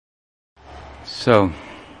So,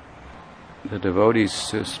 the devotees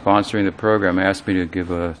sponsoring the program asked me to give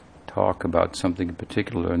a talk about something in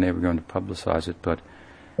particular, and they were going to publicize it, but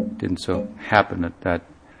it didn't so happen that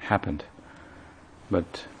happened.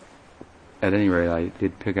 But at any rate, I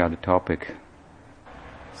did pick out a topic,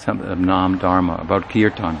 something of Nama-dharma, about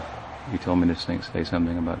kirtan. You told me to say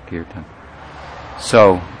something about kirtan.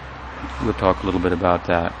 So, we'll talk a little bit about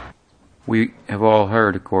that. We have all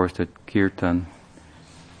heard, of course, that kirtan,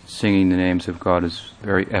 singing the names of God, is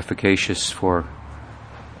very efficacious for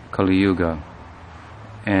Kali Yuga.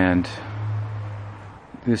 And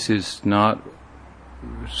this is not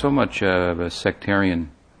so much of a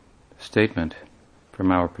sectarian statement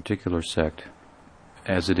from our particular sect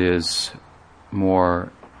as it is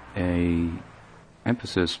more a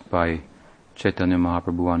emphasis by Chaitanya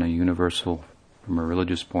Mahaprabhu on a universal, from a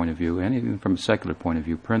religious point of view, and even from a secular point of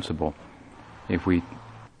view, principle. If we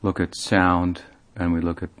look at sound and we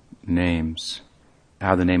look at names,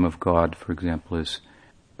 how the name of God, for example, is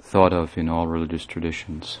thought of in all religious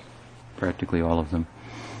traditions, practically all of them,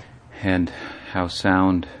 and how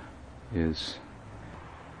sound is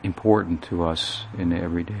important to us in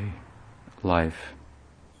everyday life,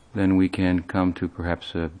 then we can come to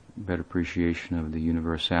perhaps a better appreciation of the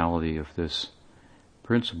universality of this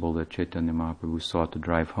principle that Chaitanya Mahaprabhu sought to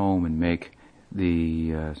drive home and make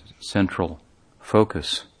the central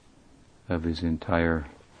focus of his entire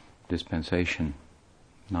dispensation,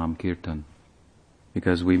 Nam Kirtan.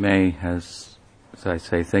 Because we may, as I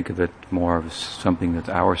say, think of it more of something that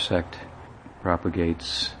our sect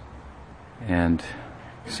propagates and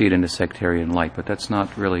see it in a sectarian light, but that's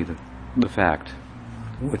not really the fact.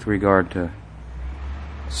 With regard to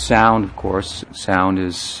sound, of course, sound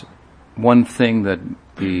is one thing that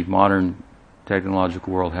the modern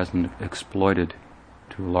technological world hasn't exploited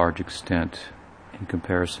to a large extent in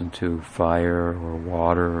comparison to fire or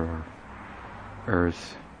water or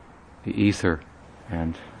earth. The ether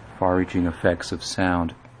and far-reaching effects of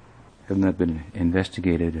sound have not been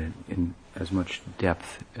investigated in as much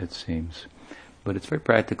depth, it seems. But it's very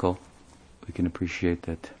practical. We can appreciate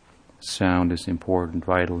that sound is important,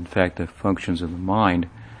 vital. In fact, the functions of the mind,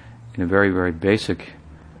 in a very, very basic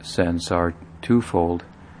sense, are twofold.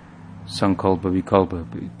 Sankalpa,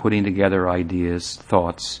 vikalpa, putting together ideas,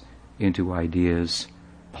 thoughts into ideas,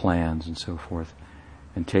 plans, and so forth,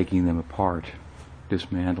 and taking them apart,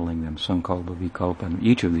 dismantling them, sankalpa, vikalpa, and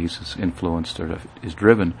each of these is influenced or is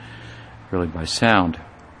driven really by sound.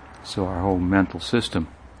 So our whole mental system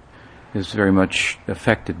is very much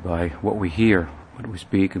affected by what we hear, what we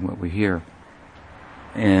speak and what we hear.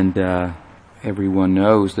 And everyone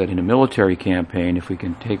knows that in a military campaign, if we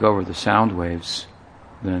can take over the sound waves,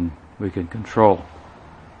 then we can control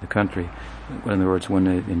the country. In other words, when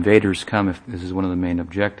the invaders come, if this is one of the main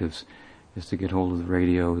objectives, is to get hold of the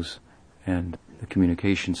radios and the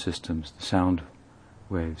communication systems, the sound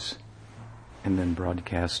waves, and then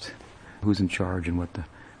broadcast who's in charge and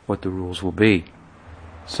what the rules will be.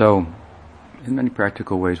 So, in many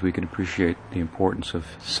practical ways, we can appreciate the importance of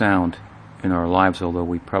sound in our lives, although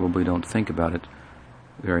we probably don't think about it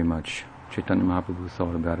very much. Chaitanya Mahaprabhu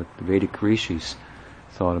thought about it. The Vedic rishis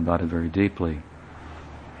thought about it very deeply.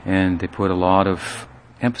 And they put a lot of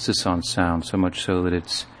emphasis on sound, so much so that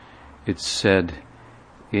it's said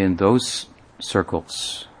in those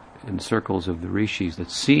circles, in circles of the rishis, that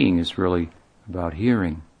seeing is really about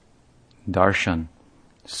hearing. Darshan,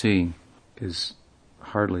 seeing, is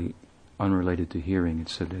hardly unrelated to hearing.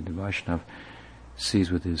 It's said that the Vaishnava sees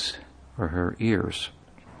with his or her ears.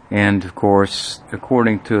 And of course,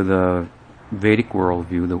 according to the Vedic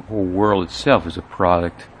worldview, the whole world itself is a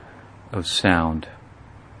product of sound.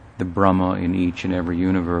 The Brahma in each and every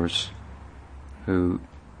universe who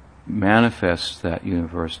manifests that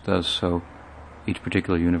universe does so, each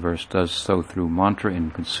particular universe does so through mantra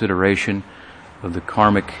in consideration of the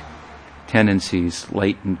karmic tendencies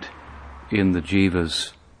latent in the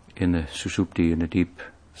jivas, in the sushupti, in the deep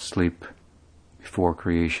sleep before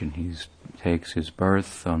creation. He takes his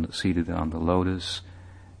birth seated on the lotus,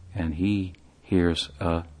 and he hears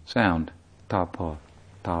a sound, tapa,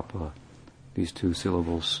 tapa. These two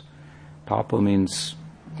syllables. Tapa means,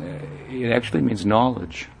 it actually means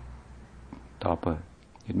knowledge. Tapa.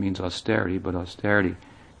 It means austerity, but austerity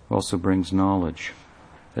also brings knowledge.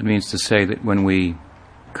 That means to say that when we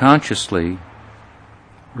consciously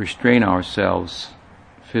restrain ourselves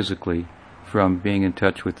physically from being in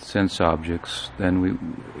touch with sense objects,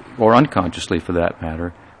 then or unconsciously for that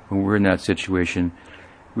matter, when we're in that situation,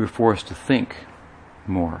 we're forced to think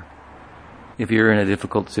more. If you're in a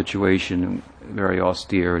difficult situation, very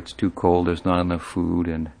austere, it's too cold, there's not enough food,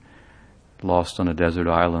 and lost on a desert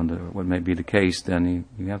island, or what may be the case, then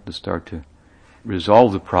you have to start to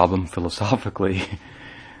resolve the problem philosophically,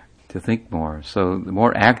 to think more. So the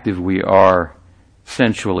more active we are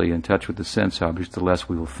sensually in touch with the sense objects, the less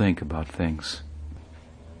we will think about things.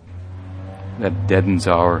 That deadens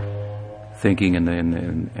our thinking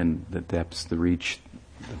and the depths, the reach,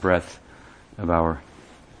 the breadth of our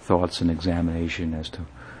thoughts and examination as to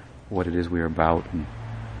what it is we are about and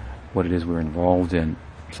what it is we're involved in.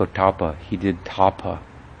 So he did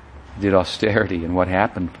austerity, and what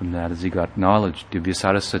happened from that is he got knowledge. Divya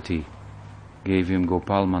Saraswati gave him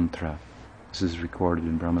Gopal mantra. This is recorded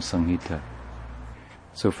in Brahma Samhita.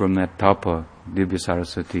 So from that tapa, Divya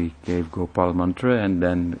Saraswati gave Gopal mantra, and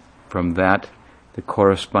then from that, the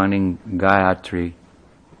corresponding Gayatri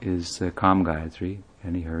is the Kam Gayatri,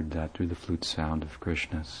 and he heard that through the flute sound of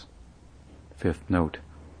Krishna's fifth note.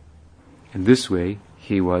 In this way,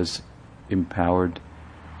 he was empowered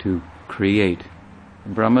to create.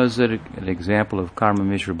 Brahma is an example of Karma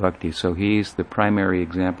Mishra Bhakti, so he's the primary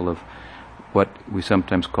example of what we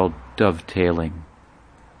sometimes call dovetailing.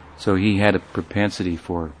 So he had a propensity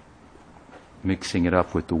for mixing it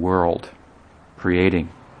up with the world, creating.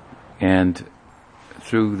 And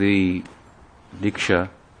through the Diksha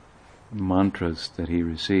mantras that he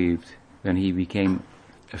received, then he became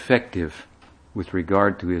effective with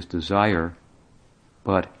regard to his desire,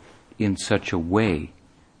 but in such a way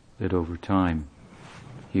that over time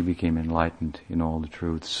he became enlightened in all the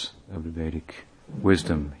truths of the Vedic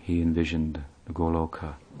wisdom. He envisioned the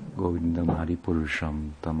Goloka, Govindam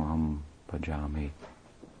Haripurusham Tamaham Bhajami.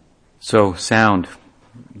 So sound,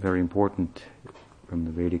 very important from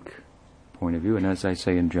the Vedic point of view, and as I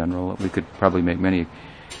say in general, we could probably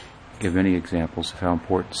give many examples of how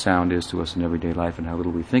important sound is to us in everyday life and how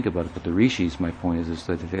little we think about it. But the rishis, my point is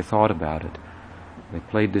that they thought about it. They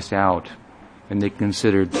played this out, and they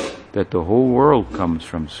considered that the whole world comes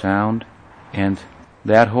from sound, and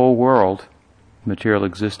that whole world, material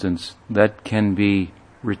existence, that can be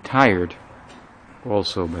retired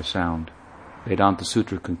also by sound. Vedanta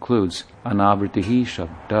Sutra concludes, Anavritihi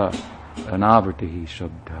Shabda, Anavritihi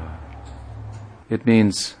Shabda. It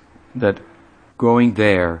means that going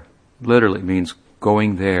there literally means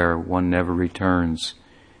going there, one never returns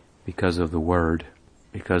because of the word,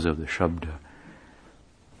 because of the Shabda.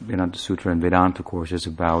 Vedanta Sutra and Vedanta, of course, is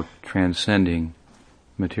about transcending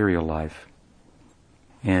material life.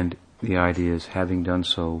 And the idea is, having done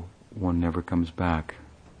so, one never comes back.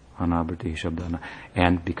 Anavriti Shabdana.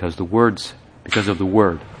 And because of the word,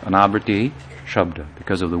 Anavriti Shabda,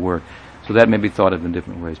 because of the word. So that may be thought of in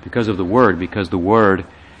different ways. Because of the word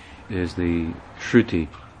is the Shruti,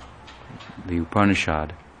 the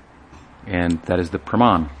Upanishad, and that is the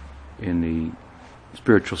Praman in the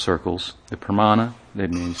spiritual circles. The Pramana,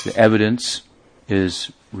 that means the evidence,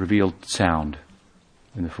 is revealed sound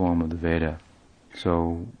in the form of the Veda.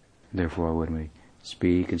 So, therefore, when we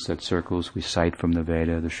speak in such circles, we cite from the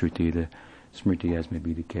Veda, the Shruti, the Smriti, as may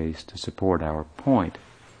be the case, to support our point.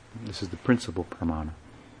 This is the principal Pramana.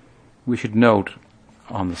 We should note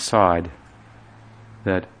on the side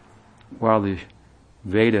that while the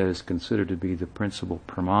Veda is considered to be the principal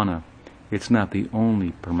Pramana, it's not the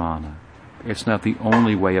only Pramana. It's not the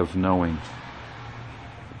only way of knowing.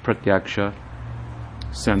 Pratyaksha,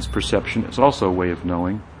 sense perception, is also a way of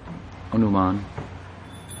knowing. Anuman,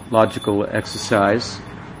 logical exercise,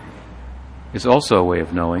 is also a way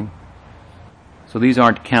of knowing. So these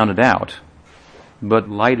aren't counted out, but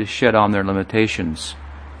light is shed on their limitations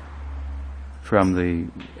from the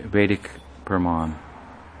Vedic Praman.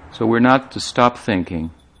 So we're not to stop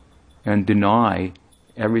thinking and deny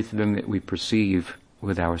everything that we perceive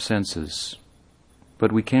with our senses.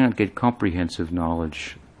 But we can't get comprehensive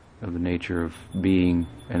knowledge of the nature of being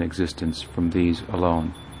and existence from these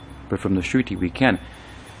alone. But from the Shruti we can.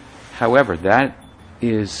 However, that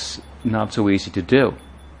is not so easy to do,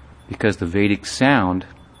 because the Vedic sound,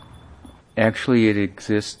 actually it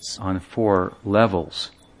exists on 4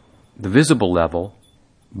 levels. The visible level,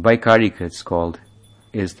 Vaikarika it's called,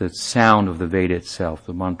 is the sound of the Veda itself,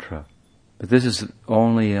 the mantra. But this is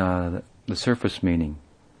only the surface meaning.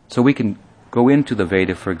 So we can go into the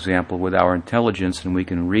Veda, for example, with our intelligence, and we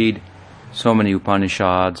can read so many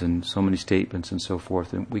Upanishads and so many statements and so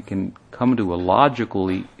forth, and we can come to a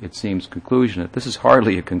logically, it seems, conclusion that this is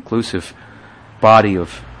hardly a conclusive body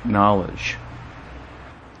of knowledge.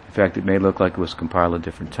 In fact, it may look like it was compiled at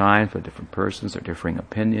different times by different persons. There are differing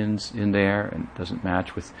opinions in there, and it doesn't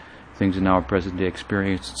match with things in our present-day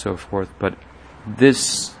experience and so forth. But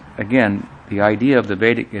this, again, the idea of the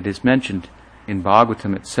Vedic, it is mentioned in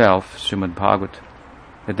Bhagavatam itself, Srimad Bhagavat,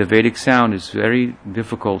 that the Vedic sound is very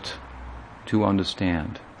difficult to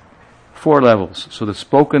understand. 4 levels. So the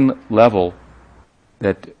spoken level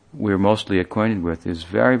that we're mostly acquainted with is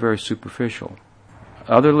very, very superficial.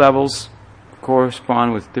 Other levels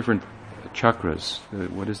correspond with different chakras.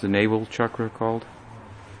 What is the navel chakra called?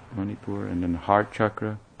 Manipur, and then the heart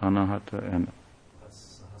chakra, Anahata, and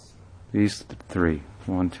these three.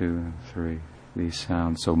 1, 2, 3. These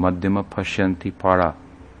sounds. So Madhyama Pashanti Para.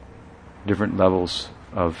 Different levels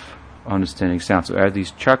of understanding sound. So as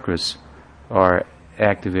these chakras are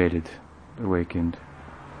activated, awakened,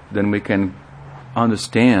 then we can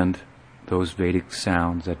understand those Vedic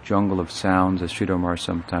sounds, that jungle of sounds, as Sridhar Maharaj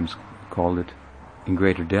sometimes called it, in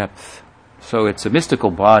greater depth. So it's a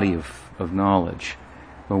mystical body of knowledge.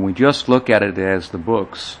 When we just look at it as the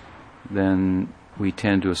books, then we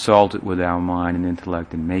tend to assault it with our mind and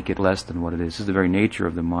intellect and make it less than what it is. This is the very nature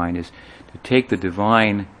of the mind, is to take the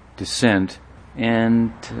divine descent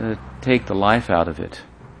and take the life out of it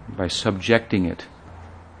by subjecting it,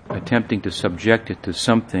 attempting to subject it to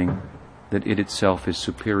something that it itself is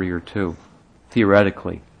superior to.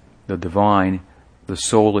 Theoretically, the divine, the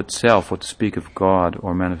soul itself, what to speak of God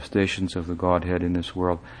or manifestations of the Godhead in this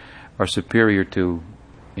world, are superior to,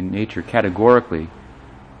 in nature, categorically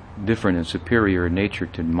different and superior in nature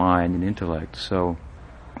to mind and intellect. So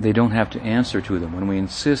they don't have to answer to them. When we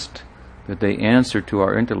insist that they answer to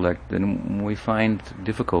our intellect, then we find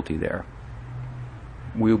difficulty there.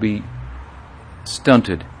 We'll be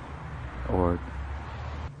stunted or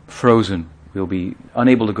frozen. We'll be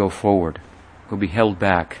unable to go forward. We'll be held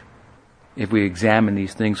back if we examine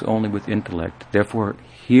these things only with intellect. Therefore,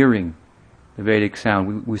 hearing the Vedic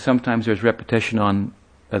sound, we sometimes there's repetition on,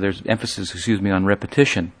 there's emphasis, on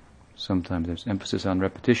repetition. Sometimes there's emphasis on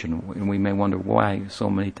repetition, and we may wonder why so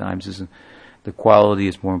many times isn't the quality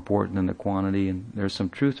is more important than the quantity, and there's some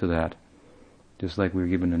truth to that. Just like we were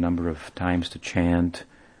given a number of times to chant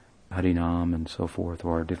Harinam and so forth,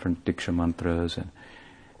 or different Diksha mantras,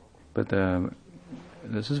 but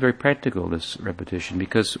this is very practical, this repetition,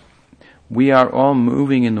 because we are all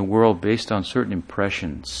moving in the world based on certain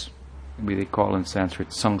impressions. They call in Sanskrit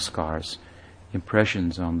sanskars,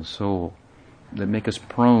 impressions on the soul, that make us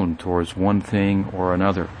prone towards one thing or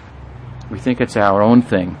another. We think it's our own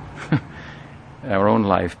thing, our own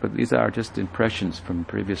life, but these are just impressions from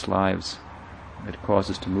previous lives that cause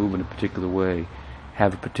us to move in a particular way,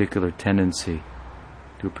 have a particular tendency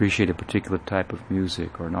to appreciate a particular type of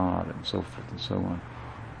music or not, and so forth and so on.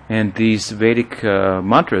 And these Vedic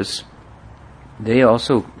mantras, they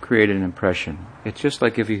also create an impression. It's just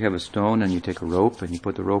like if you have a stone and you take a rope and you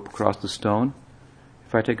put the rope across the stone.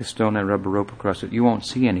 If I take a stone and rub a rope across it, you won't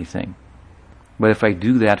see anything. But if I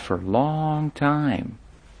do that for a long time,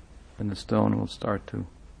 then the stone will start to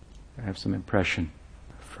have some impression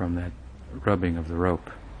from that rubbing of the rope.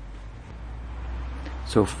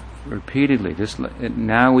 So repeatedly,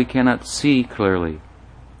 now we cannot see clearly.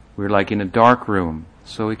 We're like in a dark room,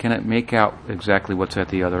 so we cannot make out exactly what's at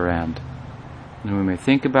the other end. And we may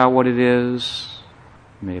think about what it is.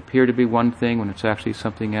 It may appear to be one thing when it's actually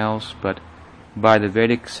something else, but by the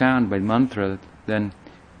Vedic sound, by mantra, then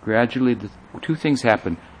gradually the two things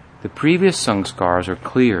happen. The previous sanskars are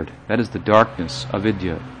cleared. That is the darkness,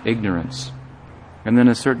 avidya, ignorance. And then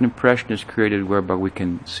a certain impression is created whereby we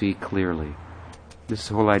can see clearly. This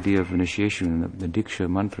whole idea of initiation, the Diksha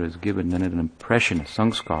mantra is given, then an impression, a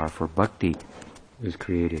sanskar for bhakti is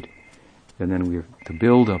created. And then we are to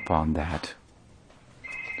build upon that.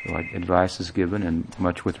 So advice is given, and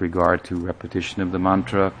much with regard to repetition of the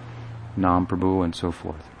mantra, Nam Prabhu, and so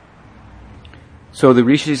forth. So the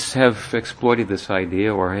rishis have exploited this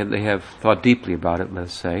idea, or they have thought deeply about it,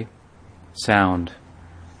 let's say. Sound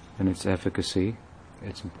and its efficacy,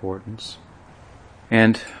 its importance.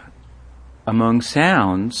 And among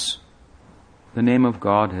sounds, the name of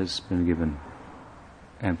God has been given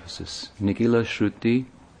emphasis. Nikila Shruti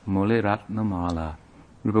Mole Ratnamala.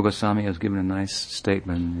 Rupa Goswami has given a nice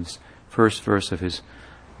statement in his first verse of his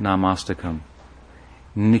Namastakam.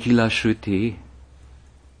 Nikila Shruti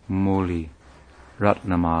Moli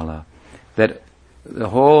Ratnamala. That the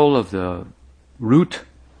whole of the root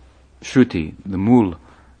Shruti, the mul,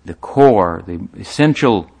 the core, the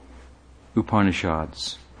essential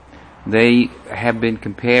Upanishads, they have been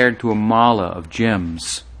compared to a mala of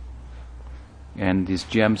gems. And these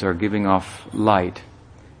gems are giving off light.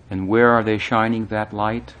 And where are they shining that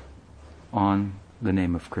light? On the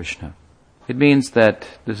name of Krishna. It means that,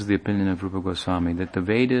 this is the opinion of Rupa Goswami, that the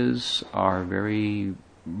Vedas are very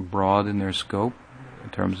broad in their scope in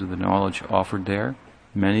terms of the knowledge offered there.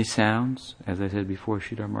 Many sounds, as I said before,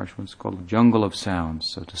 Sridhar Maharaj once called a jungle of sounds.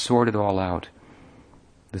 So to sort it all out,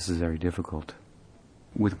 this is very difficult.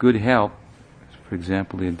 With good help, for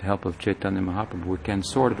example, the help of Chaitanya Mahaprabhu, we can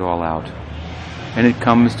sort it all out. And it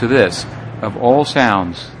comes to this. of all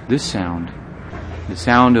sounds, this sound, the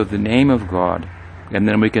sound of the name of God, and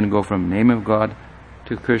then we can go from name of God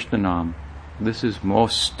to Krishna Nam. This is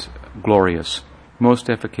most glorious, most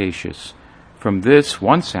efficacious. From this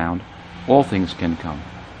one sound, all things can come,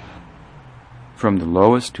 from the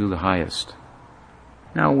lowest to the highest.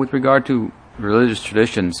 Now, with regard to religious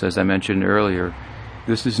traditions, as I mentioned earlier,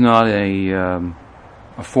 this is not a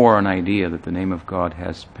foreign idea that the name of God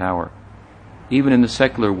has power. Even in the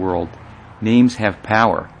secular world, names have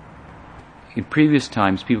power. In previous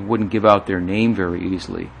times, people wouldn't give out their name very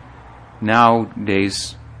easily.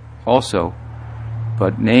 Nowadays, also,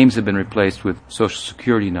 but names have been replaced with social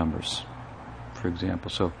security numbers, for example.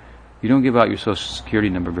 So you don't give out your social security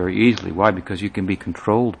number very easily. Why? Because you can be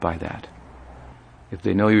controlled by that. If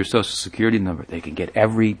they know your social security number, they can get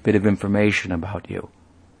every bit of information about you.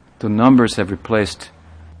 The numbers have replaced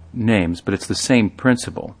names, but it's the same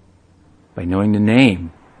principle. By knowing the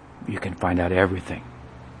name, you can find out everything.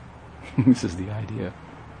 This is the idea.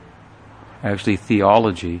 Actually,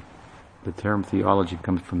 theology, the term theology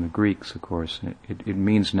comes from the Greeks, of course. It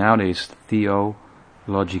means nowadays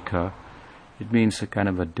theologica. It means a kind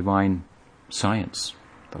of a divine science,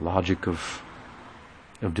 the logic of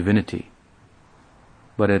divinity.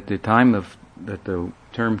 But at the time that the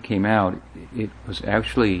term came out, it was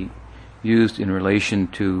actually used in relation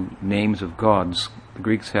to names of gods. The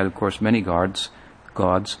Greeks had, of course, many gods,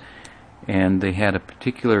 and they had a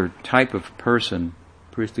particular type of person,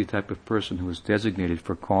 priestly type of person, who was designated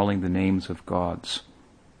for calling the names of gods.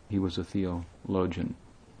 He was a theologian,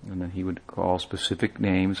 and then he would call specific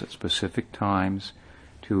names at specific times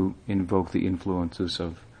to invoke the influences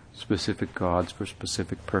of specific gods for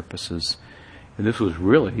specific purposes. And this was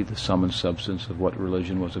really the sum and substance of what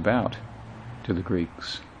religion was about to the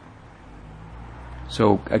Greeks.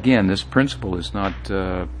 So again, this principle is not,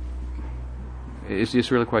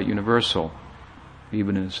 it's really quite universal,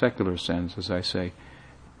 even in a secular sense, as I say.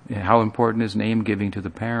 How important is name giving to the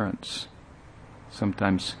parents?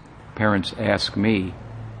 Sometimes parents ask me,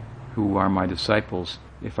 who are my disciples,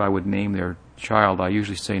 if I would name their child. I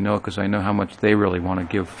usually say no, because I know how much they really want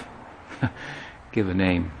to give a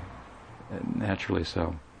name. Naturally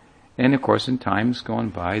so. And of course, in times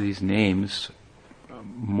gone by, these names,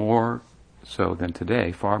 more so than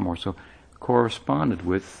today, far more so, corresponded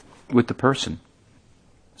with the person.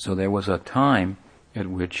 So there was a time at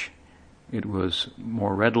which it was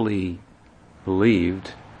more readily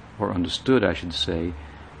believed, or understood, I should say,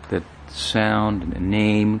 that sound and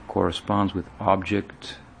name corresponds with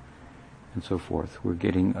object and so forth. We're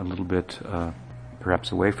getting a little bit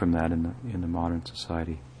perhaps away from that in the modern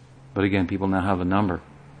society. But again, people now have a number,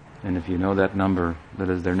 and if you know that number, that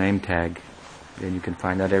is their name tag, then you can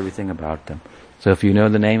find out everything about them. So if you know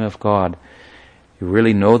the name of God, you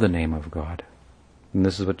really know the name of God. And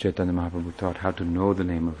this is what Chaitanya Mahaprabhu taught, how to know the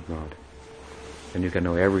name of God. And you can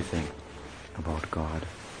know everything about God.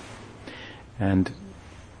 And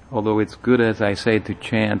although it's good, as I say, to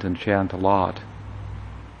chant and chant a lot,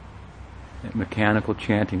 mechanical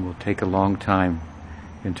chanting will take a long time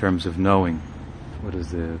in terms of knowing what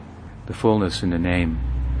is the fullness in the name.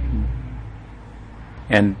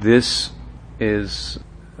 And this is,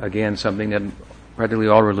 again, something that practically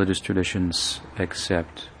all religious traditions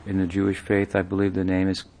accept. In the Jewish faith, I believe the name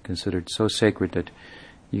is considered so sacred that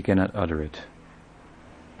you cannot utter it.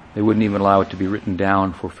 They wouldn't even allow it to be written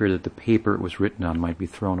down for fear that the paper it was written on might be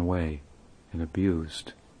thrown away and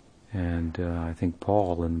abused. And I think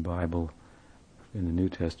Paul in the Bible, in the New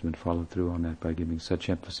Testament, followed through on that by giving such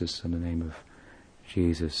emphasis on the name of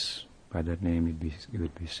Jesus. By that name you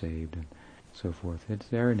would be saved, and so forth. It's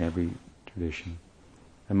there in every tradition.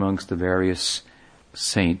 Amongst the various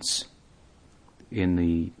saints in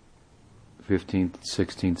the 15th,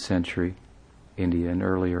 16th century, India, and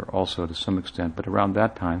earlier also to some extent, but around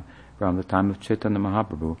that time, around the time of Chaitanya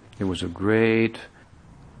Mahaprabhu, there was a great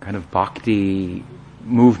kind of bhakti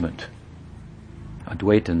movement.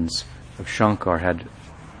 Advaitins of Shankar had,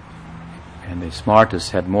 and the Smartas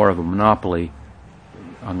had more of a monopoly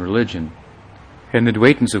on religion. And the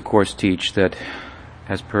Advaitins, of course, teach that,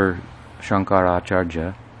 as per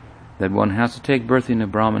Shankaracharya, that one has to take birth in a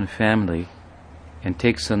Brahmin family and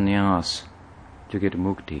take sannyas to get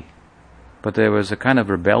mukti. But there was a kind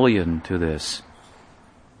of rebellion to this,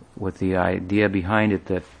 with the idea behind it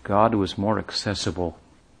that God was more accessible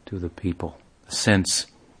to the people. A sense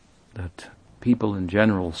that people in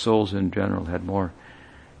general, souls in general, had more,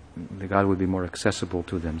 that God would be more accessible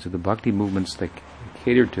to them. So the bhakti movements, they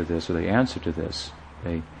catered to this, or they answered to this.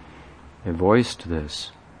 They voiced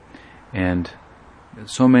this. And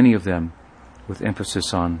so many of them with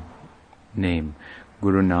emphasis on name.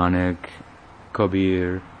 Guru Nanak,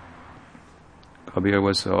 Kabir, Kabir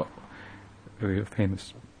was a very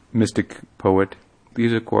famous mystic poet.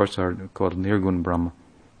 These, of course, are called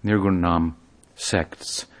Nirgunam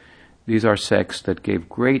sects. These are sects that gave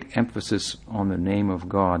great emphasis on the name of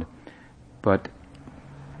God, but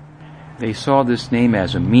they saw this name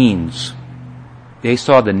as a means. They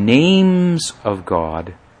saw the names of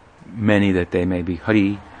God, many that they may be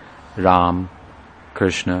Hari, Ram,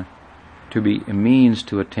 Krishna, to be a means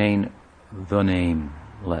to attain the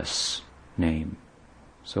nameless name.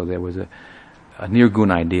 So there was a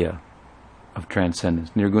Nirgun idea of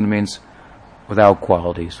transcendence. Nirgun means without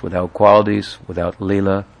qualities, without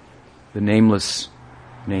lila, the nameless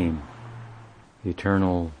name, the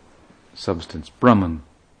eternal substance, Brahman,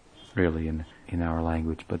 really, in our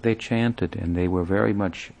language. But they chanted, and they were very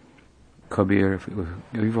much Kabir.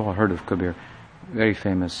 You've all heard of Kabir, very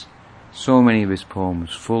famous. So many of his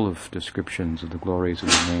poems full of descriptions of the glories of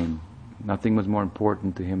the name. Nothing was more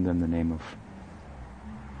important to him than the name of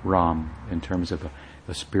Ram in terms of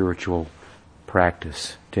a spiritual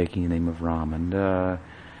practice, taking the name of Ram. And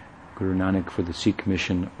Guru Nanak for the Sikh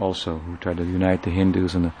mission also, who tried to unite the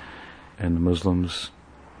Hindus and the Muslims.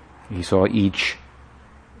 He saw each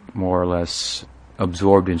more or less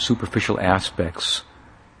absorbed in superficial aspects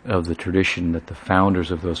of the tradition that the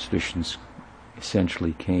founders of those traditions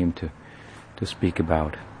essentially came to speak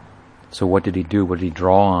about. So what did he do? What did he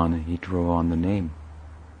draw on? He drew on the name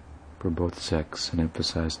for both sects and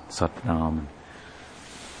emphasized Satnam.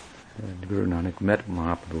 And Guru Nanak met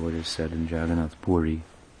Mahaprabhu, it is said, in Jagannath Puri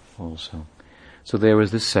also. So there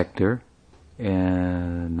was this sector,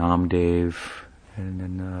 and Namdev, and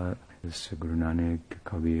then this Guru Nanak,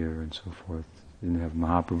 Kabir, and so forth. Then you have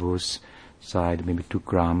Mahaprabhu's side, maybe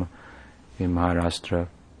Tukram in Maharashtra,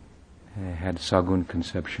 had Sagun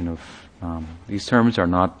conception of Nam. These terms are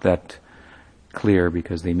not that clear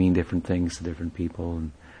because they mean different things to different people,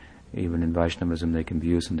 and even in Vaishnavism they can be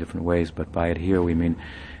used in different ways, but by it here we mean,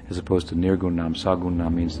 as opposed to Nirgun Nam, Sagun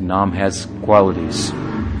Nam means Nam has qualities,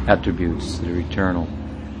 attributes that are eternal,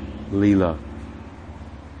 Leela.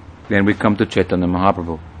 Then we come to Chaitanya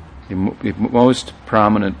Mahaprabhu, the most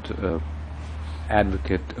prominent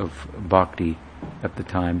advocate of bhakti at the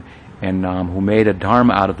time, and Nam, who made a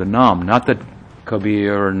dharma out of the Nam. Not that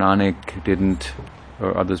Kabir or Nanak didn't,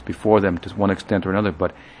 or others before them to one extent or another,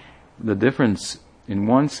 but the difference in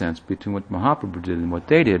one sense between what Mahaprabhu did and what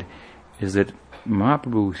they did is that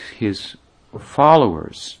Mahaprabhu, his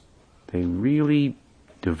followers, they really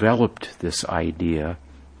developed this idea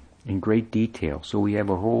in great detail. So we have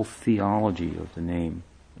a whole theology of the name,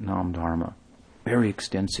 Nama-dharma, very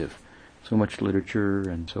extensive. So much literature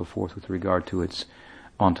and so forth with regard to its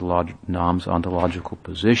Nam's ontological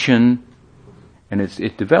position. And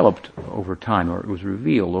it developed over time, or it was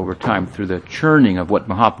revealed over time through the churning of what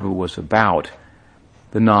Mahaprabhu was about.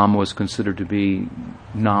 The Nam was considered to be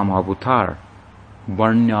Nam Avatar,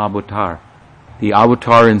 Varna Avatar, the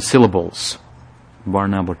avatar in syllables,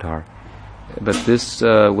 Varna Avatar. But this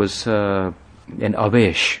was an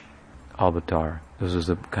Avesh avatar. This was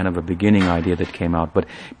a kind of a beginning idea that came out. But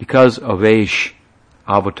because Avesh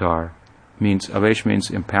avatar Avesh means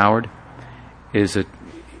empowered, is it,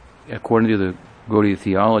 according to the Gaudiya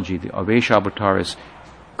theology, the Avesh avatar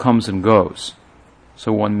comes and goes.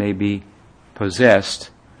 So one may be possessed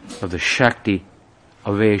of the Shakti,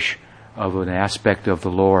 Avesh, of an aspect of the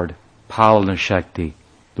Lord, Palana Shakti,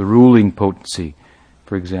 the ruling potency,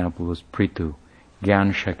 for example, was Prithu,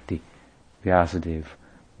 Gyan Shakti, Vyasadeva,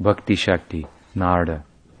 Bhakti Shakti, Narada.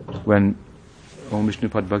 When Om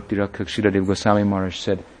Vishnupad Bhakti Rakshak Shiradev Goswami Maharaj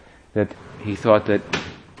said that he thought that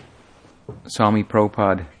Swami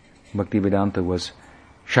Prabhupada Bhaktivedanta was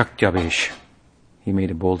Shakti-avesh, he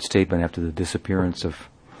made a bold statement after the disappearance of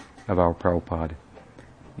our Prabhupada.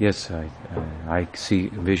 Yes, I see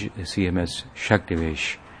him as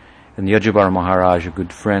Shakti-avesh. And Yajavar Maharaj, a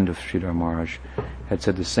good friend of Sridhar Maharaj, had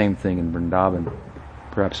said the same thing in Vrindavan,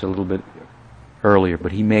 perhaps a little bit earlier,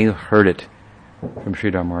 but he may have heard it from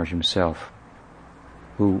Sridhar Maharaj himself,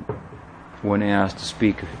 who, when asked to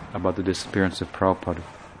speak about the disappearance of Prabhupada,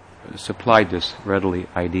 supplied this readily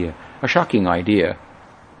idea. A shocking idea,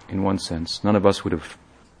 in one sense. None of us would have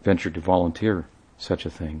ventured to volunteer such a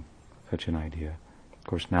thing, such an idea. Of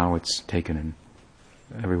course, now it's taken and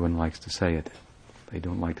everyone likes to say it. They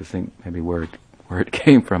don't like to think maybe where it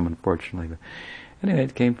came from, unfortunately. But anyway,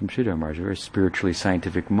 it came from Sridhar Maharaj, a very spiritually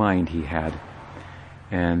scientific mind he had.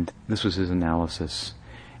 And this was his analysis.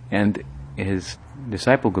 And his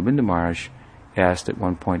disciple Govinda Maharaj asked at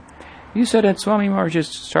one point, "You said that Swami Maharaj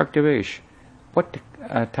is Shakti-avesh. What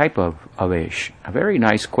type of avesh?" A very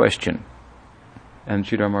nice question. And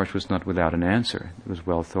Sridhar Maharaj was not without an answer. It was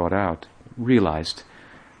well thought out. Realized,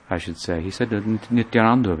 I should say. He said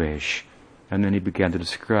Nityananda Vesh. And then he began to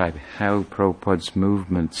describe how Prabhupada's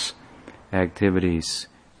movements, activities,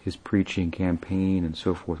 his preaching campaign and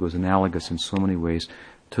so forth was analogous in so many ways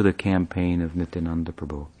to the campaign of Nityananda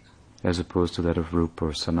Prabhu, as opposed to that of Rupa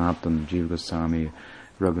or Sanatana, Jiva Goswami,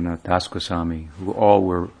 Raghunath Das Goswami, who all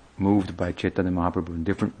were moved by Chaitanya Mahaprabhu in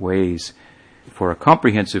different ways for a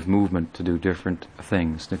comprehensive movement to do different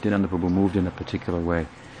things. Nityananda Prabhu moved in a particular way.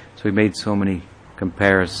 So he made so many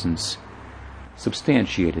comparisons,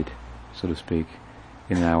 substantiated, so to speak,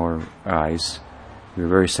 in our eyes. We were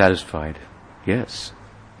very satisfied. Yes,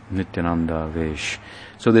 Nityananda Avesh.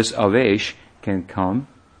 So this Avesh can come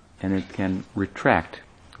and it can retract.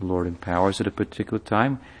 The Lord empowers at a particular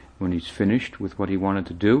time. When he's finished with what he wanted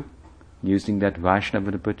to do, using that Vaishnava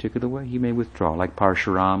in a particular way, he may withdraw. Like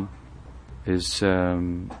Parshuram is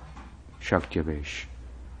Shakti-avesh.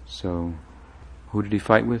 So, who did he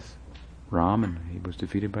fight with? Ram, and he was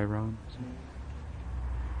defeated by Ram.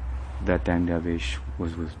 That time the Avesh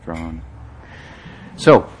was withdrawn.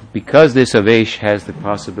 So, because this Avesh has the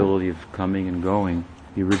possibility of coming and going,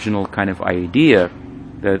 the original kind of idea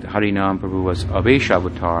that Harinam Prabhu was Avesh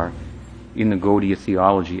avatar in the Gaudiya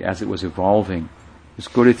theology as it was evolving. This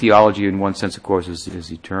Gaudiya theology in one sense, of course,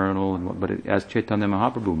 is eternal, but as Chaitanya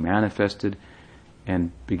Mahaprabhu manifested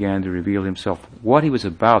and began to reveal himself, what he was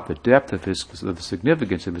about, the depth of the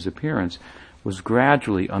significance of his appearance, was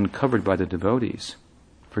gradually uncovered by the devotees.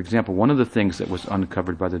 For example, one of the things that was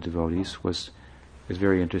uncovered by the devotees is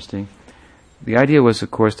very interesting. The idea was,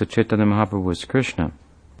 of course, that Chaitanya Mahaprabhu was Krishna.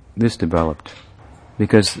 This developed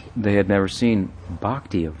because they had never seen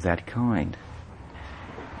bhakti of that kind.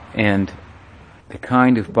 And the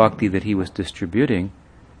kind of bhakti that he was distributing,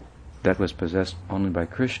 that was possessed only by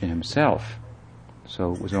Krishna himself.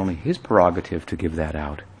 So it was only his prerogative to give that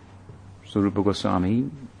out. So Rupa Goswami,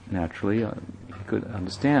 naturally, he could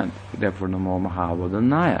understand. Therefore, Namo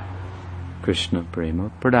Mahavadanaya, Krishna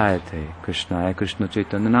Prema Pradayate, Krishnaya Krishna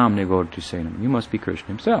Chaitanya Namne Gaurati Senam. You must be Krishna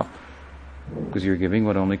himself, because you're giving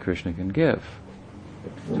what only Krishna can give.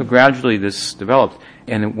 So gradually this developed.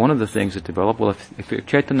 And one of the things that developed, well, if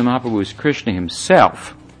Chaitanya Mahaprabhu is Krishna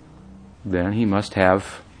himself, then he must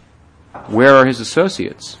have, where are his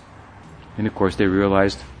associates? And of course they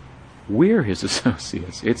realized, we're his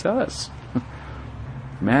associates. It's us.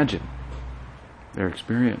 Imagine their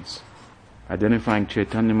experience. Identifying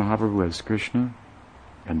Chaitanya Mahaprabhu as Krishna,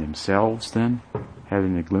 and themselves then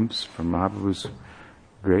having a glimpse from Mahaprabhu's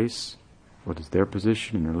grace. What is their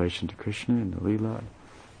position in relation to Krishna and the Leela?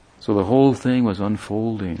 So the whole thing was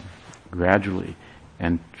unfolding gradually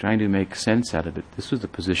and trying to make sense out of it. This was the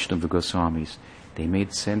position of the Goswamis. They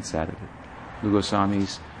made sense out of it. The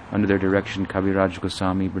Goswamis, under their direction, Kaviraj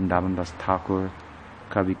Goswami, Vrindavan Das Thakur,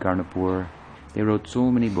 Kavi Karnapur, they wrote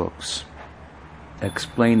so many books that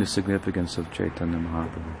explain the significance of Chaitanya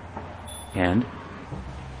Mahaprabhu and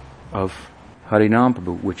of Harinam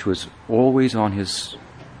Prabhu, which was always on his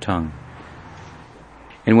tongue.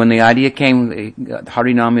 And when the idea came,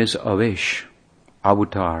 Harinam is Avesh,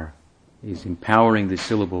 avatar, is empowering the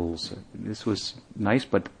syllables. This was nice,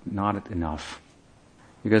 but not enough.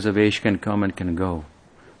 Because Avesh can come and can go.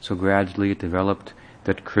 So gradually it developed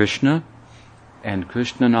that Krishna and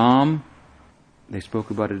Krishna Nam, they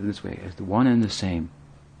spoke about it in this way, as the one and the same,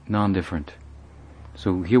 non-different.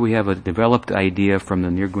 So here we have a developed idea from the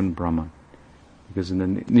Nirgun Brahma. Because in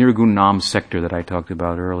the Nirgun Nam sector that I talked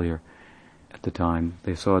about earlier, at the time,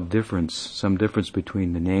 they saw a difference, some difference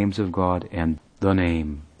between the names of God and the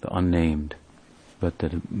name, the unnamed. But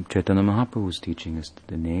the Chaitanya Mahaprabhu was teaching us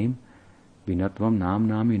the name, Vinatvam Nam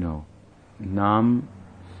Namino. Nam,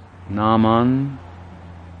 Naman,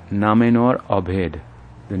 Namenor Abhed.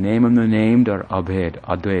 The name and the named are Abhed,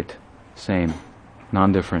 Advait, same,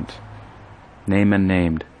 non-different. Name and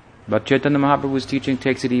named. But Chaitanya Mahaprabhu's teaching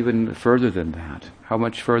takes it even further than that. How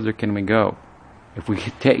much further can we go?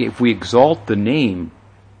 If we exalt the name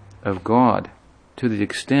of God to the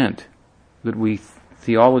extent that we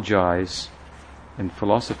theologize and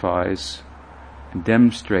philosophize and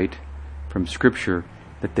demonstrate from Scripture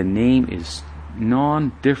that the name is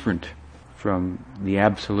non-different from the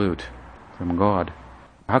Absolute, from God,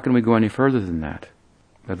 how can we go any further than that?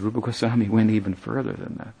 But Rupa Goswami went even further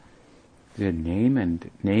than that. The name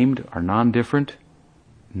and named are non-different,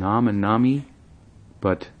 Nam and Nami,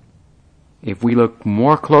 but if we look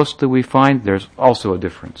more closely, we find there's also a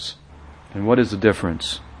difference. And what is the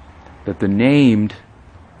difference? That the name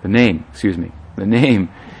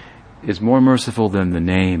is more merciful than the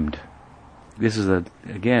named. This is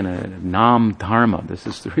again a Nama-dharma. This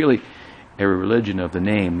is really a religion of the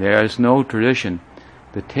name. There is no tradition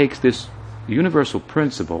that takes this universal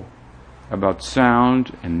principle about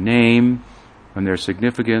sound and name and their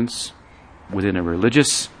significance within a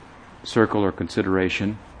religious circle or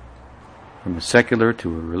consideration, from a secular to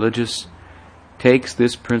a religious, takes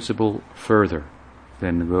this principle further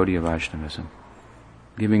than the Gaudiya Vaishnavism,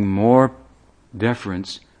 giving more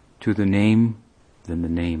deference to the name than the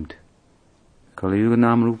named. Kali Yuga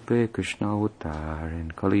Nam Rupe Krishna Avatar.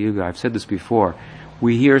 In Kali Yuga, I've said this before,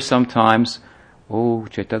 we hear sometimes, oh,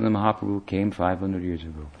 Chaitanya Mahaprabhu came 500 years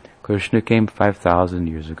ago. Krishna came 5,000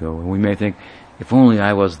 years ago. And we may think, if only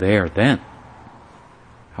I was there then,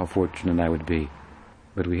 how fortunate I would be.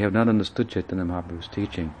 But we have not understood Chaitanya Mahaprabhu's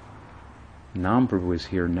teaching. Nam Prabhu is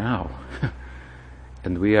here now.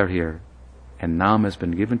 And we are here. And Nam has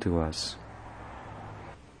been given to us.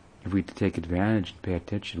 If we take advantage and pay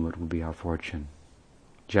attention, what will be our fortune?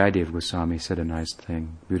 Jayadev Goswami said a nice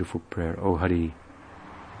thing, beautiful prayer. Oh Hari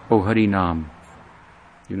Nam.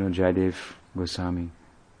 You know Jayadev Goswami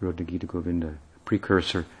wrote the Gita Govinda,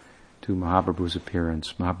 precursor to Mahaprabhu's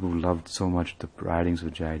appearance. Mahaprabhu loved so much the writings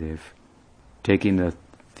of Jayadev, taking the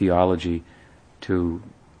theology to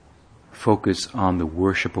focus on the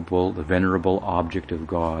worshipable, the venerable object of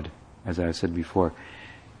God. As I said before,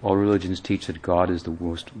 all religions teach that God is the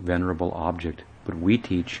most venerable object, but we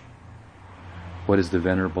teach what is the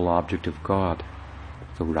venerable object of God.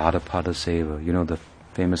 So Radhapada Seva, you know the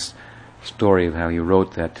famous story of how he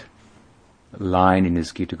wrote that line in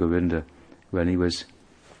his Gita Govinda when he was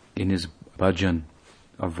in his bhajan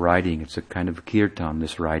of writing. It's a kind of kirtan,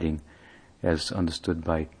 this writing, as understood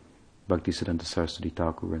by Bhaktisiddhanta Saraswati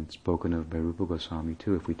Thakur and spoken of by Rupa Goswami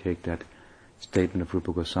too. If we take that statement of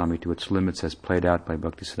Rupa Goswami to its limits as played out by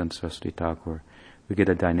Bhaktisiddhanta Saraswati Thakur, we get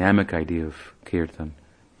a dynamic idea of kirtan,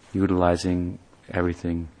 utilizing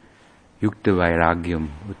everything. Yukta Vairagyam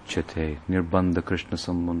Uchate, Nirbandha Krishna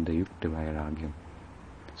Sambandha Yukta Vairagyam.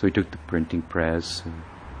 So he took the printing press,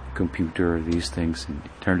 computer, these things, and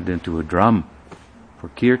turned it into a drum for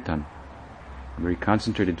kirtan. A very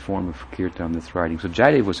concentrated form of kirtan, this writing. So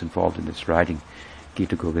Jayadev was involved in this writing,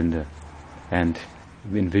 Gita Govinda, and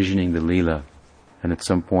envisioning the Leela. And at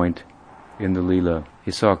some point in the Leela,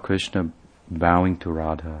 he saw Krishna bowing to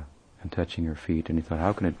Radha and touching her feet, and he thought,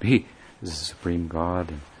 how can it be? This is the Supreme God.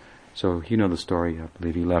 And so, you know the story, I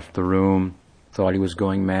believe. He left the room, thought he was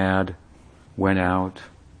going mad, went out,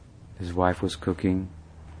 his wife was cooking.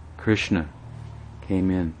 Krishna came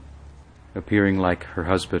in, appearing like her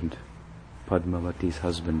husband, Padmavati's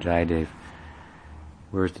husband, Jayadev.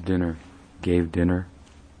 Where's the dinner? Gave dinner,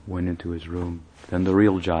 went into his room. Then the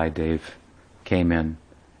real Jayadev came in,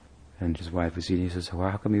 and his wife was eating. He says, well,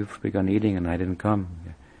 how come you've begun eating and I didn't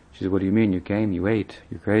come? She said, what do you mean? You came, you ate,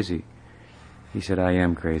 you're crazy. He said, I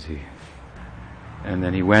am crazy. And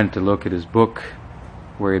then he went to look at his book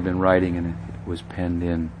where he'd been writing, and it was penned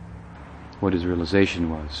in what his realization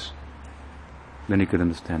was. Then he could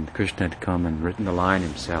understand Krishna had come and written the line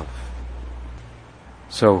himself.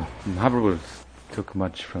 So Mahaprabhu took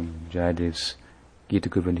much from Jayadev's Gita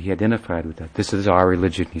Govinda. He identified with that. This is our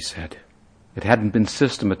religion, he said. It hadn't been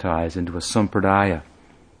systematized into a sampradaya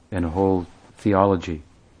and a whole theology.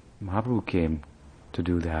 Mahaprabhu came to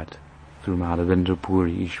do that through Madhavendra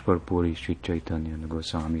Puri, Ishwar Puri, Sri Chaitanya, and the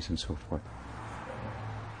Goswamis and so forth.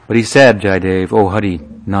 But he said, Jayadev, oh Hari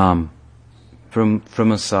Nam,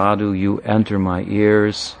 from a sadhu you enter my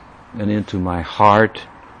ears and into my heart,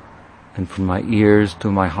 and from my ears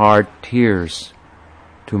to my heart tears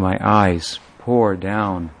to my eyes pour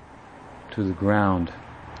down to the ground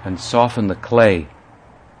and soften the clay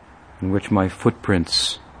in which my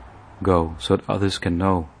footprints go, so that others can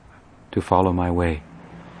know to follow my way.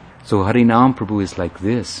 So Harinam Prabhu is like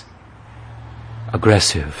this,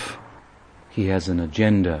 aggressive. He has an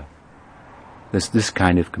agenda. This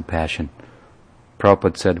kind of compassion.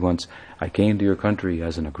 Prabhupada said once, I came to your country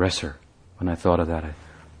as an aggressor. When I thought of that, I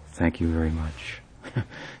thank you very much.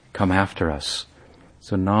 Come after us.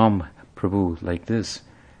 So Nam Prabhu, like this,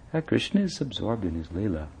 Krishna is absorbed in his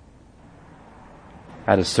Leela.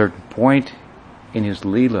 At a certain point in his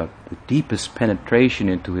Leela, the deepest penetration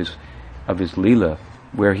into his Leela,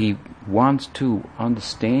 where he wants to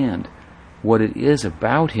understand what it is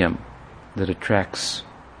about him that attracts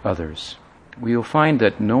others. We will find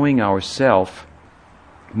that knowing ourself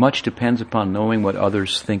much depends upon knowing what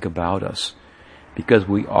others think about us, because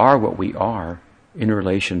we are what we are in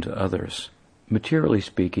relation to others. Materially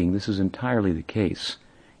speaking, this is entirely the case.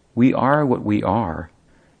 We are what we are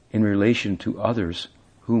in relation to others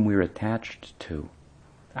whom we're attached to.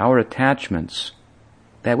 Our attachments,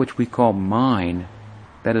 that which we call mine,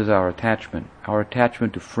 that is our attachment. Our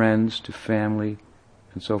attachment to friends, to family,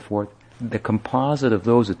 and so forth. The composite of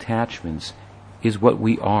those attachments is what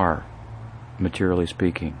we are, materially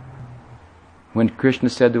speaking. When Krishna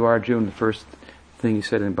said to Arjuna, the first thing he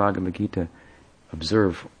said in Bhagavad Gita,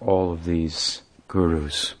 observe all of these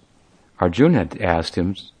gurus. Arjuna had asked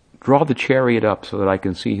him, draw the chariot up so that I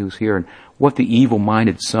can see who's here and what the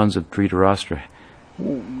evil-minded sons of Dhritarashtra,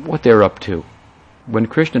 what they're up to. When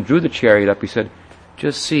Krishna drew the chariot up, he said,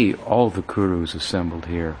 just see all the gurus assembled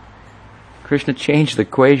here. Krishna changed the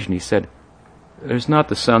equation. He said, there's not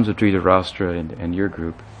the sons of Dhritarashtra and your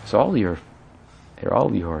group. It's all they're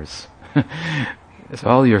all yours. It's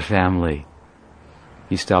all your family.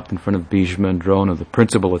 He stopped in front of Bhishma and Drona, the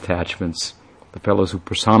principal attachments, the fellows who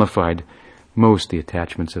personified most the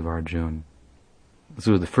attachments of Arjuna. This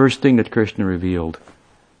was the first thing that Krishna revealed.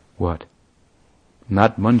 What?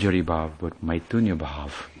 Not Manjari Bhav, but Maitunya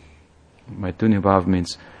Bhav. Maitunya Bhav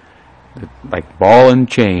means like ball and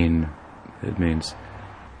chain. It means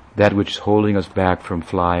that which is holding us back from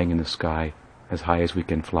flying in the sky as high as we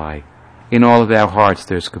can fly. In all of our hearts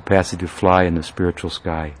there's capacity to fly in the spiritual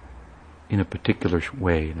sky in a particular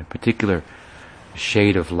way, in a particular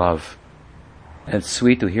shade of love. And it's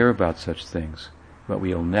sweet to hear about such things, but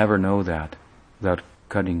we'll never know that without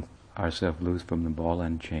cutting ourselves loose from the ball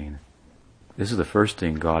and chain. This is the first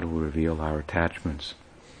thing God will reveal, our attachments.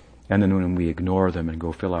 And then when we ignore them and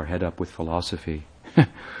go fill our head up with philosophy,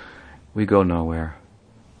 we go nowhere.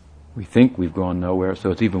 We think we've gone nowhere,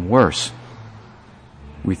 so it's even worse.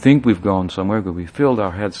 We think we've gone somewhere, but we filled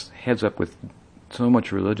our heads up with so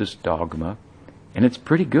much religious dogma, and it's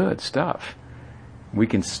pretty good stuff. We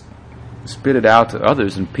can spit it out to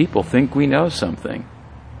others, and people think we know something.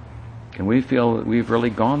 And we feel that we've really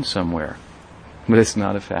gone somewhere. But it's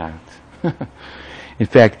not a fact. In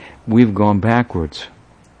fact, we've gone backwards,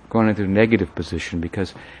 gone into a negative position,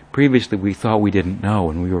 because previously we thought we didn't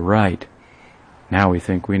know, and we were right. Now we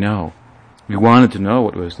think we know. We wanted to know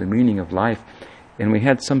what was the meaning of life, and we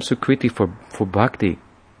had some sukriti for bhakti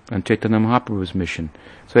on Chaitanya Mahaprabhu's mission.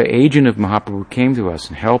 So an agent of Mahaprabhu came to us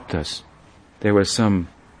and helped us. There was some,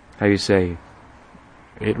 it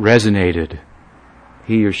resonated.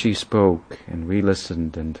 He or she spoke, and we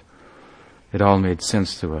listened, and it all made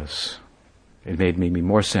sense to us. It made maybe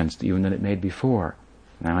more sense even than it made before.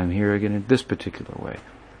 Now I'm here again in this particular way.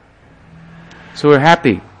 So we're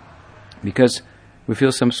happy, because we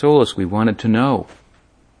feel some solace. We wanted to know.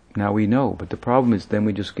 Now we know, but the problem is then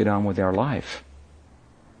we just get on with our life.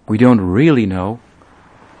 We don't really know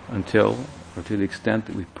until, or to the extent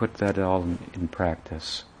that we put that all in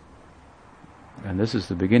practice. And this is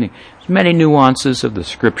the beginning. Many nuances of the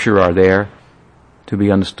scripture are there to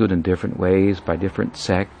be understood in different ways by different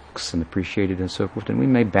sects and appreciated and so forth. And we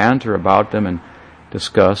may banter about them and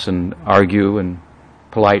discuss and argue and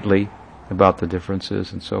politely about the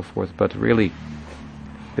differences and so forth. But really,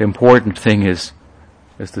 the important thing is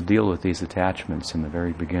to deal with these attachments in the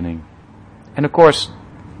very beginning. And of course,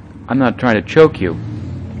 I'm not trying to choke you.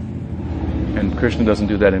 And Krishna doesn't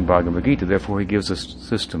do that in Bhagavad Gita. Therefore, he gives us a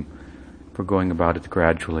system for going about it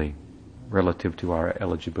gradually, relative to our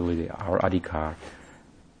eligibility, our adhikar.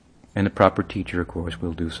 And the proper teacher, of course,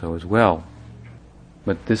 will do so as well.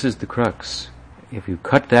 But this is the crux. If you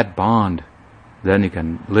cut that bond, then you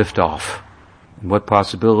can lift off. And what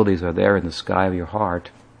possibilities are there in the sky of your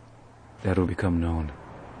heart, that will become known.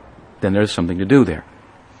 Then there's something to do there.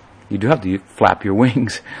 You do have to flap your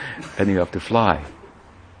wings, and you have to fly.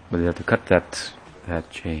 But you have to cut that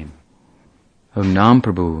chain. Oh, Nam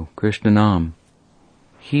Prabhu, Krishna Nam,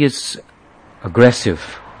 he is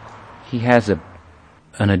aggressive. He has an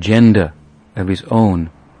agenda of his own.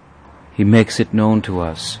 He makes it known to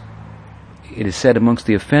us. It is said amongst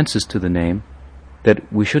the offenses to the name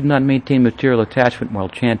that we should not maintain material attachment while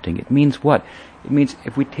chanting. It means what? It means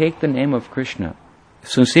if we take the name of Krishna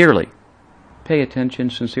sincerely, pay attention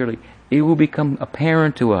sincerely, it will become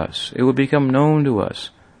apparent to us. It will become known to us.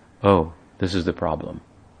 Oh, this is the problem.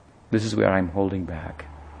 This is where I'm holding back.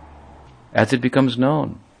 As it becomes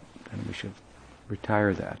known, then we should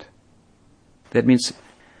retire that. That means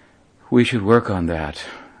we should work on that.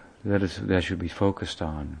 That should be focused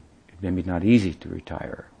on. It may be not easy to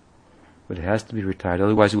retire, but it has to be retired.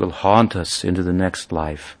 Otherwise it will haunt us into the next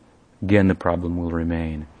life. Again, the problem will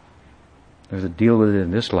remain. If we have to deal with it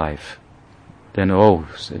in this life, then in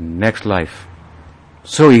the next life,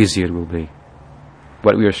 so easy it will be.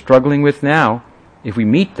 What we are struggling with now, if we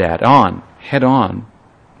meet that head on,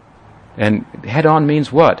 and head on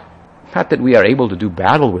means what? Not that we are able to do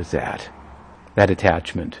battle with that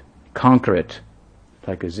attachment, conquer it,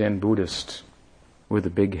 like a Zen Buddhist with a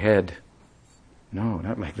big head. No,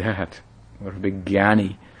 not like that. Or a big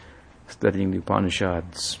Jnani studying the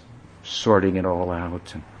Upanishads, sorting it all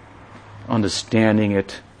out, and understanding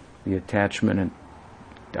it, the attachment, and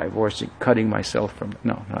divorcing, cutting myself from it.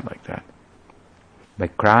 No, not like that. by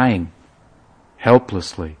crying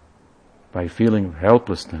helplessly, by feeling of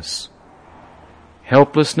helplessness.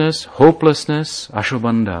 Helplessness, hopelessness,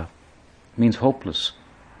 ashobandha, means hopeless.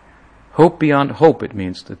 Hope beyond hope, it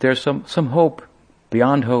means that there's some hope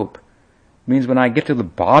beyond hope. It means when I get to the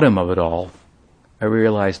bottom of it all, I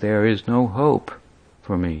realize there is no hope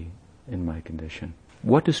for me in my condition.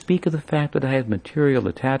 What to speak of the fact that I have material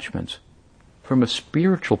attachments? From a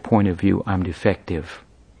spiritual point of view, I'm defective.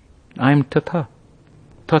 I'm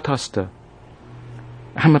tatastha.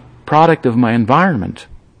 I'm a product of my environment.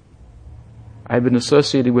 I've been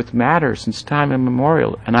associated with matter since time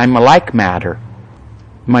immemorial, and I'm like matter.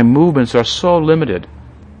 My movements are so limited.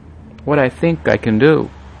 What I think I can do.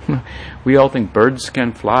 We all think birds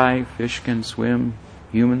can fly, fish can swim,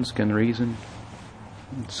 humans can reason.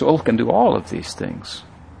 Soul can do all of these things.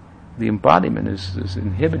 The embodiment is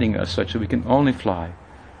inhibiting us such that we can only fly,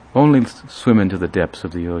 only swim into the depths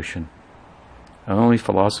of the ocean, and only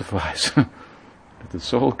philosophize. If the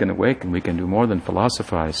soul can awaken, we can do more than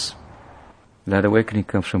philosophize. That awakening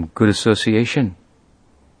comes from good association.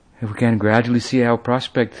 If we can gradually see our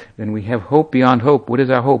prospect, then we have hope beyond hope. What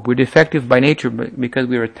is our hope? We're defective by nature because